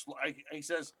 he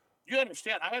says, you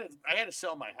understand? I had to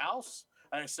sell my house.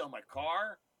 I had to sell my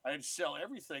car. I had to sell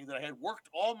everything that I had worked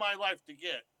all my life to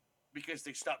get because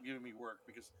they stopped giving me work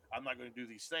because I'm not going to do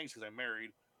these things because I'm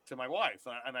married to my wife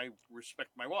and I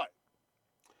respect my wife.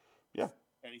 Yeah.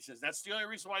 And he says, that's the only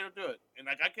reason why I don't do it. And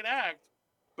like I can act,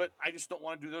 but I just don't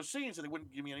want to do those scenes and they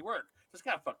wouldn't give me any work. It's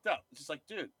kind of fucked up. It's just like,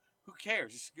 dude, who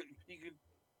cares?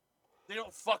 They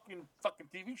don't fucking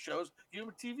TV shows. Give him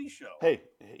a TV show. Hey,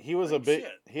 he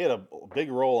had a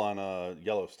big role on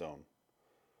Yellowstone.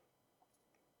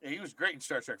 Yeah, he was great in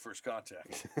Star Trek First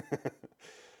Contact.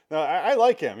 No, I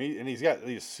like him. He's got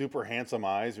these super handsome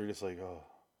eyes. You're just like, oh.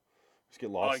 Just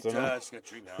get lost in him. He's got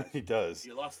dream eyes. He does.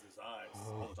 He lost his eyes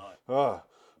all the time.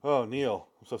 Oh, Neil,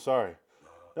 I'm so sorry.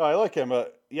 No, I like him,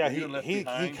 but yeah, he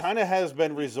kind of has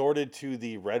been resorted to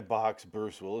the red box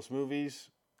Bruce Willis movies.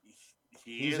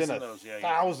 He's in those.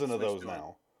 1,000 of those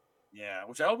now. Yeah,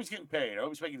 which I hope he's getting paid. I hope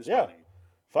he's making his money.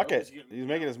 Fuck it. He's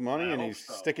making his money and he's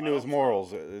sticking to his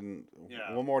morals. And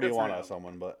what more do you want out of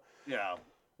someone? But yeah.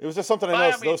 It was just something I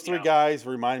noticed. Those 3 guys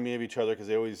remind me of each other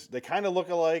because they kind of look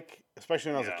alike,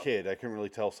 especially when I was a kid. I couldn't really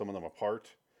tell some of them apart.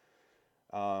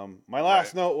 My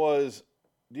last note was,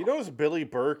 do you notice Billy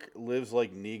Burke lives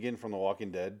like Negan from The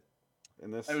Walking Dead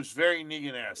in this? It was very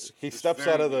Negan-esque. He steps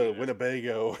out of the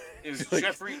Winnebago. It was like,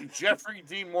 Jeffrey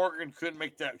Dean Morgan couldn't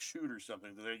make that shoot or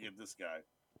something. Did they get this guy?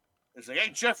 It's like,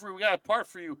 hey, Jeffrey, we got a part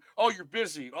for you. Oh, you're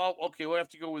busy. Oh, okay, we'll have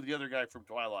to go with the other guy from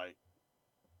Twilight.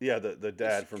 Yeah, the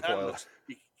dad from Twilight.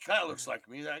 He kind of looks like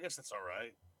me. I guess that's all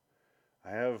right.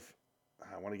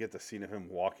 I want to get the scene of him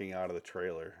walking out of the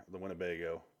trailer, the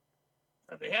Winnebago.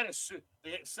 They had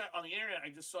on the internet. I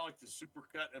just saw like the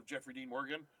supercut of Jeffrey Dean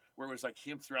Morgan, where it was like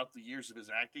him throughout the years of his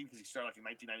acting because he started like in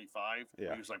 1995.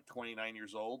 Yeah. He was like 29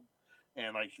 years old,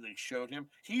 and like they showed him.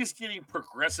 He's getting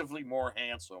progressively more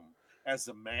handsome as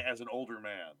an older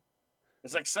man.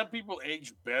 It's like some people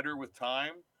age better with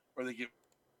time, or they get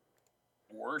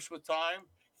worse with time.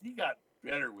 He got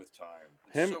better with time.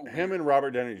 Him and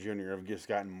Robert Downey Jr. have just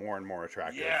gotten more and more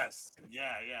attractive. Yes,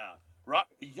 yeah.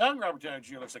 Young Robert Downey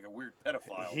Jr. looks like a weird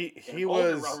pedophile. He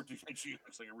was. Robert Downey Jr.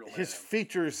 looks like a real his man.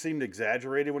 features seemed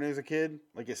exaggerated when he was a kid.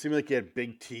 Like it seemed like he had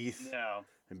big teeth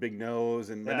and big nose,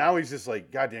 but now he's just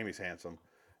like, goddamn, he's handsome.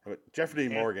 But Jeffrey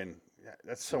Dean Morgan,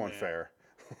 that's so unfair.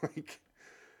 Like,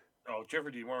 Oh,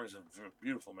 Jeffrey D. Morgan's a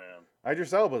beautiful man.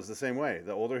 Idris Elba's the same way.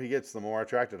 The older he gets, the more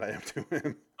attracted I am to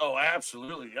him. Oh,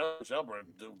 absolutely. Elba,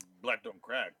 the black don't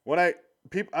crack.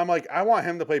 I'm like, I want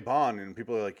him to play Bond, and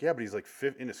people are like, yeah, but he's like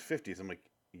in his 50s. I'm like,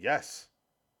 yes,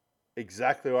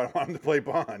 exactly what I want him to play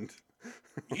Bond.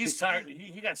 He's tired.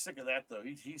 He got sick of that though.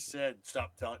 He said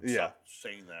stop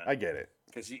saying that. I get it.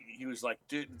 Because he was like,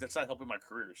 dude, that's not helping my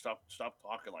career. Stop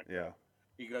talking like that.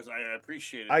 He goes, I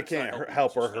appreciate it. I can't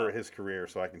help or hurt his career,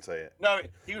 so I can say it. No,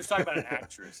 he was talking about an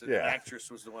actress. And the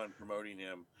actress was the one promoting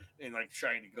him and like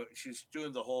trying to go. She's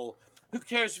doing the whole, who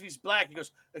cares if he's black? He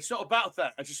goes, it's not about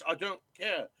that. I don't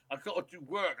care. I got to do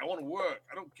work. I want to work.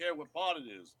 I don't care what part it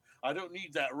is. I don't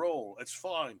need that role. It's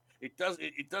fine. It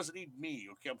doesn't need me.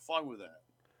 Okay, I'm fine with that.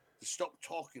 Just stop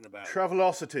talking about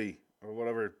Travelocity or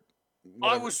whatever.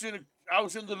 I was in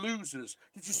the Losers.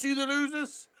 Did you see the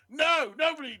Losers? No,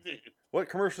 nobody did. What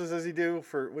commercials does he do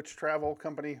for which travel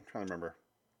company? I'm trying to remember.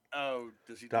 Oh,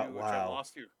 does he do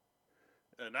Travelocity?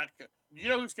 Not. You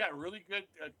know who's got really good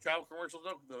travel commercials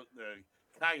though? The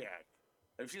kayak.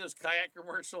 Have you seen those kayak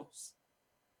commercials?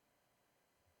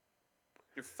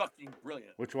 They're fucking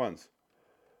brilliant. Which ones?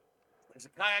 There's a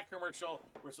kayak commercial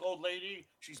where this old lady,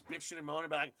 she's bitching and moaning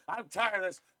about, I'm tired of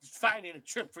this. Just finding a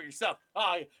trip for yourself.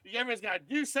 Oh, everyone's got to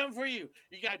do something for you.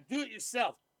 You got to do it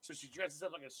yourself. So she dresses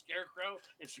up like a scarecrow,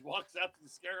 and she walks out to the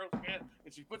scarecrow stand,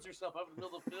 and she puts herself up in the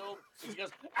middle of the field, and she goes,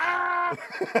 ah!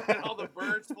 And all the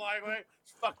birds fly away.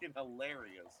 It's fucking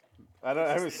hilarious. I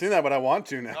haven't seen that, but I want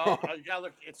to now. Oh, you gotta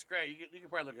look. It's great. You can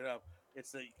probably look it up.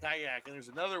 It's the kayak, and there's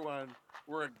another one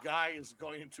where a guy is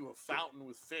going into a fountain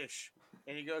with fish,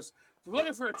 and he goes,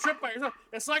 looking for a trip by yourself.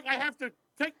 It's like I have to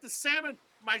take the salmon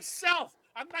myself.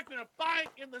 I'm not going to buy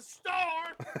it in the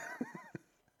store.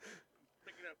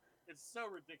 It's so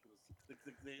ridiculous.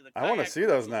 The I want to see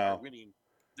those now.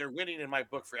 They're winning in my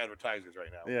book for advertisers right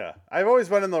now. Yeah, I've always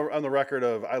been on the record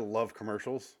of I love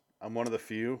commercials. I'm one of the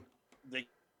few. They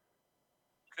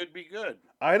could be good.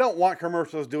 I don't want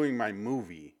commercials doing my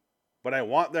movie, but I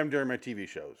want them during my TV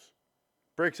shows.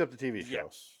 Breaks up the TV show.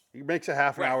 Yes. It makes a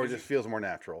half an hour just feels more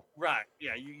natural. Right.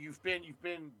 Yeah. You've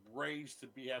been raised to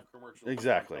have commercials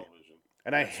exactly. on television.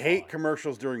 And I hate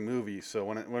commercials during movies. So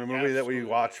when a movie that we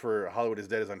watch for Hollywood is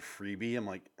Dead is on Freebie, I'm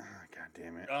like, oh, God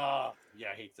damn it. Yeah,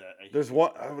 I hate that. There's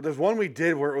one we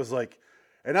did where it was like,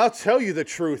 and I'll tell you the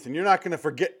truth, and you're not going to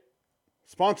forget.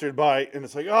 Sponsored by, and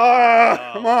it's like,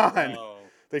 come on. No.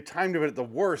 They timed it at the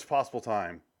worst possible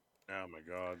time. Oh my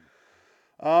God.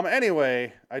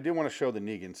 Anyway, I do want to show the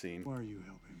Negan scene. Why are you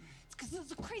helping me? It's because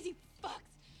those are crazy fucks.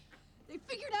 They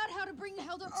figured out how to bring the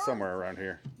hell to Earth. Somewhere around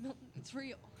here. No, it's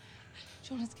real.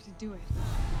 Jonah's gonna do it.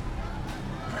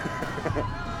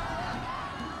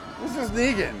 This is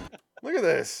Negan. Look at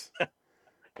this.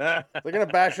 They're gonna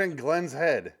bash in Glenn's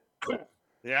head.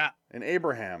 Yeah. And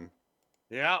Abraham.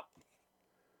 Yeah.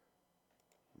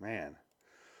 Man.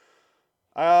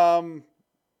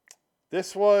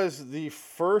 This was the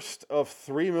first of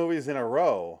 3 movies in a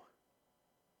row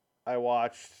I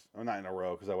watched. Well, not in a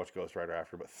row because I watched Ghost Rider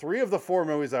after, but 3 of the 4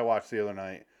 movies I watched the other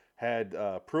night had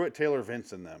Pruitt Taylor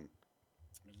Vince in them.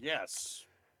 Yes.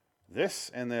 This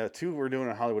and the 2 we're doing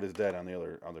on Hollywood is Dead on the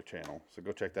other channel. So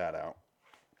go check that out.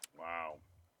 Wow.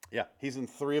 Yeah, he's in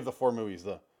 3 of the 4 movies.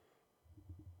 The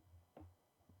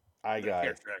character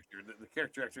actor. The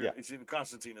character actor. Yeah. He's in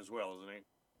Constantine as well, isn't he?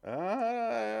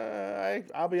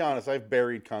 I'll be honest. I've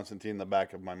buried Constantine in the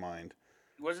back of my mind.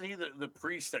 Wasn't he the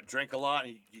priest that drank a lot?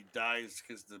 And he dies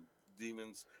because the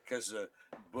demons, because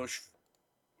Bush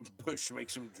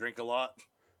makes him drink a lot.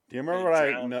 Do you remember what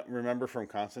I remember from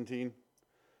Constantine?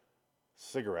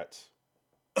 Cigarettes.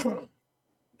 Yeah,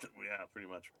 pretty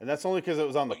much. And that's only because it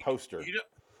was on the poster.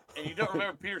 You don't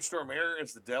remember Peter Stormare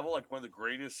as the devil, like one of the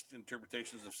greatest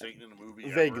interpretations of Satan in a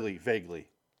movie Vaguely.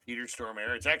 Peter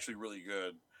Stormare. It's actually really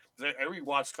good. I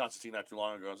rewatched Constantine not too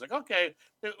long ago. I was like, okay,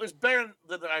 it was better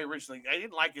than I originally. I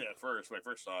didn't like it at first when I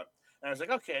first saw it, and I was like,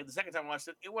 okay. The second time I watched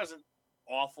it, it wasn't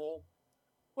awful,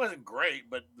 it wasn't great,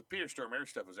 but the Peter Stormare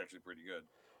stuff was actually pretty good.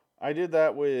 I did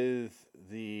that with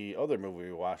the other movie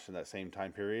we watched in that same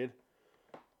time period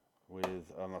with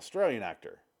an Australian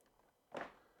actor,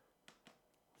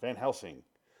 Van Helsing.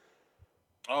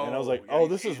 Oh, and I was like, yeah,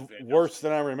 this is worse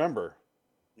than I remember.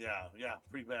 Yeah,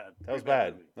 pretty bad. That was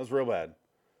bad. That was real bad.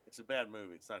 It's a bad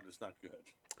movie. It's not good.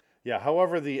 Yeah.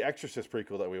 However, the Exorcist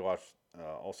prequel that we watched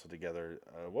also together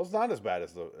was not as bad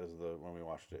as the when we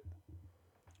watched it.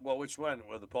 Well, which one?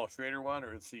 Was the Paul Schrader one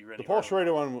or the Rennie? The Paul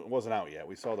Schrader one wasn't out yet.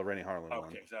 We saw the Rennie Harlan one.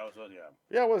 Okay, so that was one. Yeah.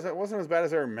 Yeah, it wasn't as bad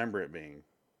as I remember it being.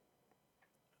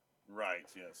 Right.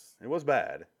 Yes. It was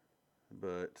bad.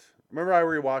 But remember, I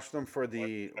rewatched them for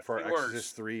our Worse.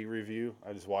 Exorcist 3 review.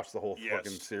 I just watched the whole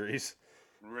fucking Yes. series,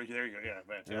 Right there you go. Yeah,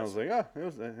 fantastic. and I was like,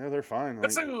 yeah, they're fine.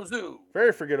 That's Like, what it was do.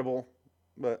 very forgettable,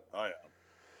 but Oh yeah.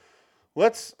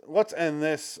 let's end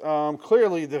this.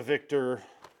 Clearly, the victor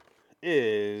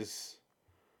is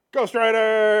Ghost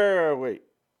Rider. Wait,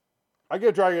 I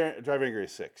give Drive Angry a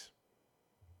 6.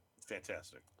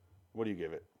 Fantastic. What do you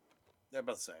give it? They're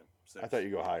about the same. I thought you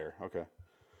go higher. Okay.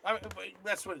 I mean, but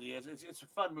that's what it is. It's a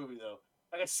fun movie though.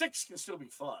 Like a 6 can still be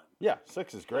fun. Yeah,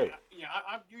 6 is great. Yeah,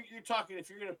 you're talking if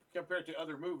you're gonna compare it to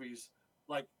other movies,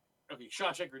 like okay,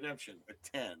 Shawshank Redemption, a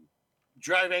 10.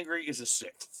 Drive Angry is a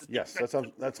 6. Yes, that's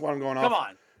what I'm going off. Come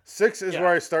on. 6 is where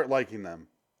I start liking them,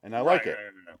 and I like it.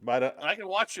 Right. But I can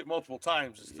watch it multiple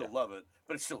times and still love it,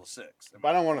 but it's still a 6. But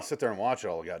I don't want to sit there and watch it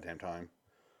all the goddamn time.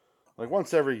 Like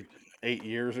once every 8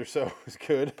 years or so is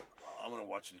good. I'm gonna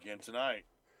watch it again tonight.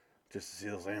 Just to see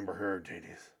those Amber Heard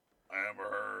titties. Amber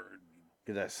Heard.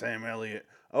 Get that Sam Elliott.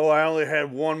 Oh, I only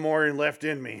had one more left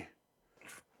in me.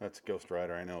 That's Ghost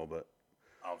Rider, I know, but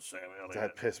Oh, Sam Elliott.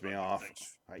 that pissed me off.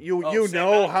 Sam You Elliott,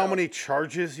 know how many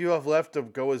charges you have left to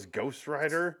go as Ghost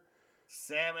Rider?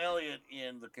 Sam Elliott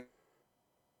in The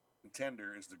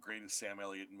Contender is the greatest Sam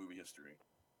Elliott in movie history.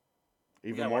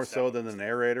 Even more so than the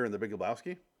narrator in The Big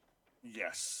Lebowski?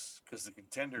 Yes, because The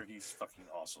Contender, he's fucking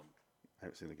awesome. I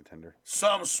haven't seen The Contender.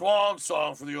 Some swan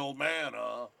song for the old man,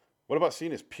 huh? What about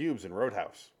seeing his pubes in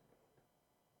Roadhouse?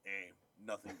 Hey,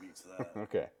 nothing beats that.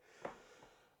 Okay.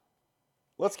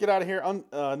 Let's get out of here.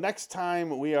 Next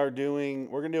time we're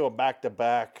gonna do a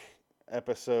back-to-back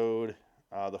episode.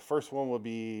 The first one will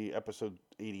be episode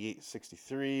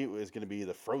 8863. Is going to be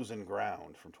The Frozen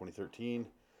Ground from 2013.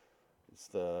 It's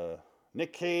the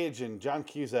Nick Cage and John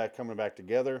Cusack coming back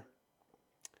together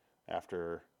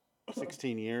after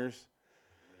 16 years.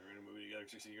 They were in a movie together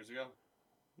 16 years ago?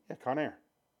 Yeah, Con Air.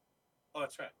 Oh,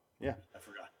 that's right. Yeah. I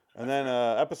forgot. And then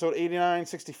episode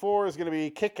 8964 is going to be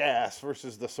Kick-Ass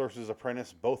versus The Sorcerer's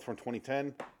Apprentice, both from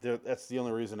 2010. That's the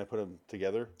only reason I put them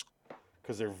together,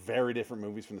 because they're very different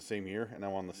movies from the same year, and I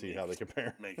wanted to see how they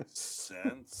compare. Makes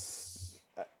sense.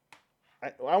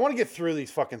 I want to get through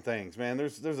these fucking things, man.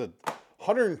 There's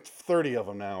 130 of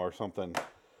them now or something.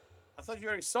 I thought you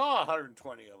already saw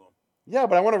 120 of them. Yeah,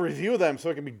 but I want to review them so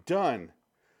it can be done.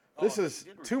 This is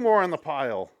 2 more on the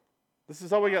pile. This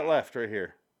is all we got left right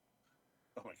here.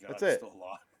 Oh my god, That's it's it. still a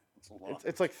lot. It's a lot.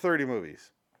 It's like 30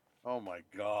 movies. Oh my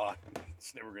god,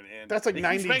 it's never gonna end. That's like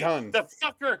 90 tons. The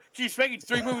fucker keeps making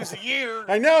 3 movies a year.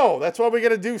 I know. That's why we got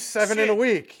to do 7 in a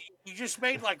week. You just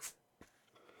made like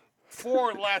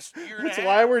 4 last year and a half. That's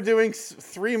why we're doing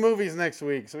 3 movies next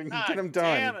week, so we can get them done.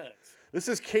 Damn it. This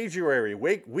is Caguary.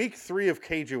 Week 3 of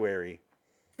Caguary.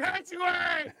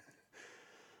 Caguary!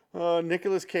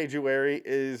 Nicholas Caguary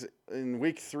is in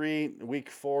week 3. Week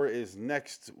 4 is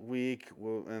next week,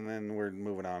 and then we're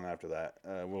moving on after that.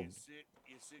 Is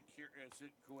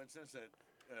it coincidence that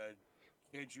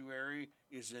Caguary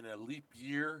is in a leap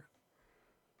year?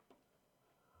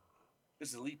 This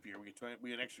is a leap year. We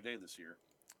get an extra day this year.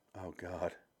 Oh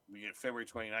God. We get February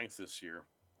 29th this year.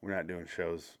 We're not doing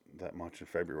shows that much in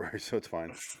February, so it's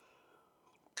fine.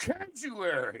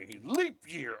 Caguary, leap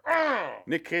year. Oh!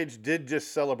 Nick Cage did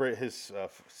just celebrate his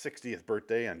 60th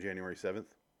birthday on January 7th.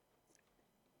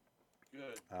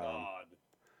 Good God.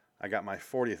 I got my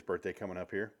 40th birthday coming up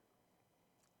here.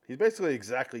 He's basically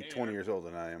exactly 20 years older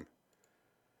than I am.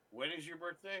 When is your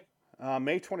birthday?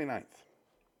 May 29th.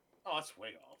 Oh, that's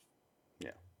way off.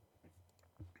 Yeah.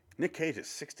 Nick Cage is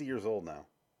 60 years old now.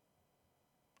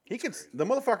 The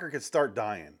motherfucker could start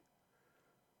dying.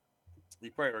 He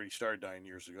probably already started dying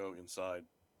years ago inside.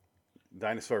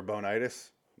 Dinosaur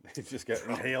bonitis. He just got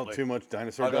inhaled Probably. too much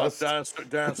dinosaur I got dust.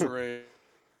 dinosaur AIDS.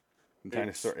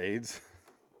 Dinosaur AIDS.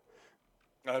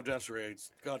 I have dinosaur AIDS.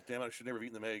 God damn it, I should never have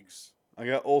eaten them eggs. I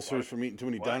got ulcers from eating too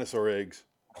many dinosaur eggs.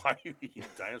 Why are you eating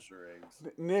dinosaur eggs?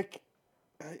 Nick,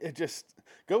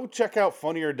 go check out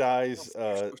Funny or Die's.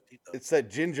 It's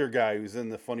that ginger guy who's in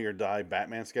the Funny or Die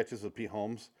Batman sketches with Pete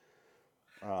Holmes.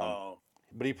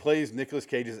 But he plays Nicolas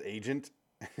Cage's agent.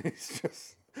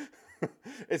 It's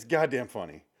goddamn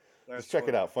funny. Just check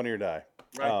it out, Funny or Die.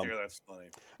 Right there, that's funny.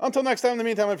 Until next time, in the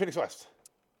meantime, I'm Phoenix West.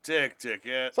 Tick,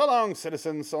 yeah. So long,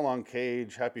 citizens. So long,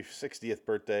 Cage. Happy 60th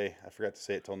birthday. I forgot to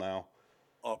say it till now.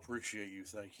 I appreciate you.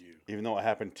 Thank you. Even though it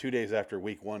happened 2 days after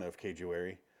week 1 of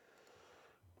Caguary.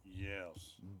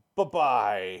 Yes.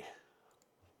 Bye-bye.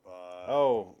 Bye.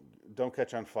 Oh, Don't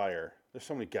Catch on Fire. There's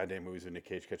so many goddamn movies with Nick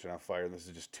Cage catching on fire, and this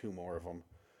is just 2 more of them.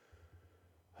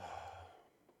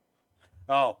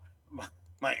 Oh,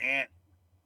 my aunt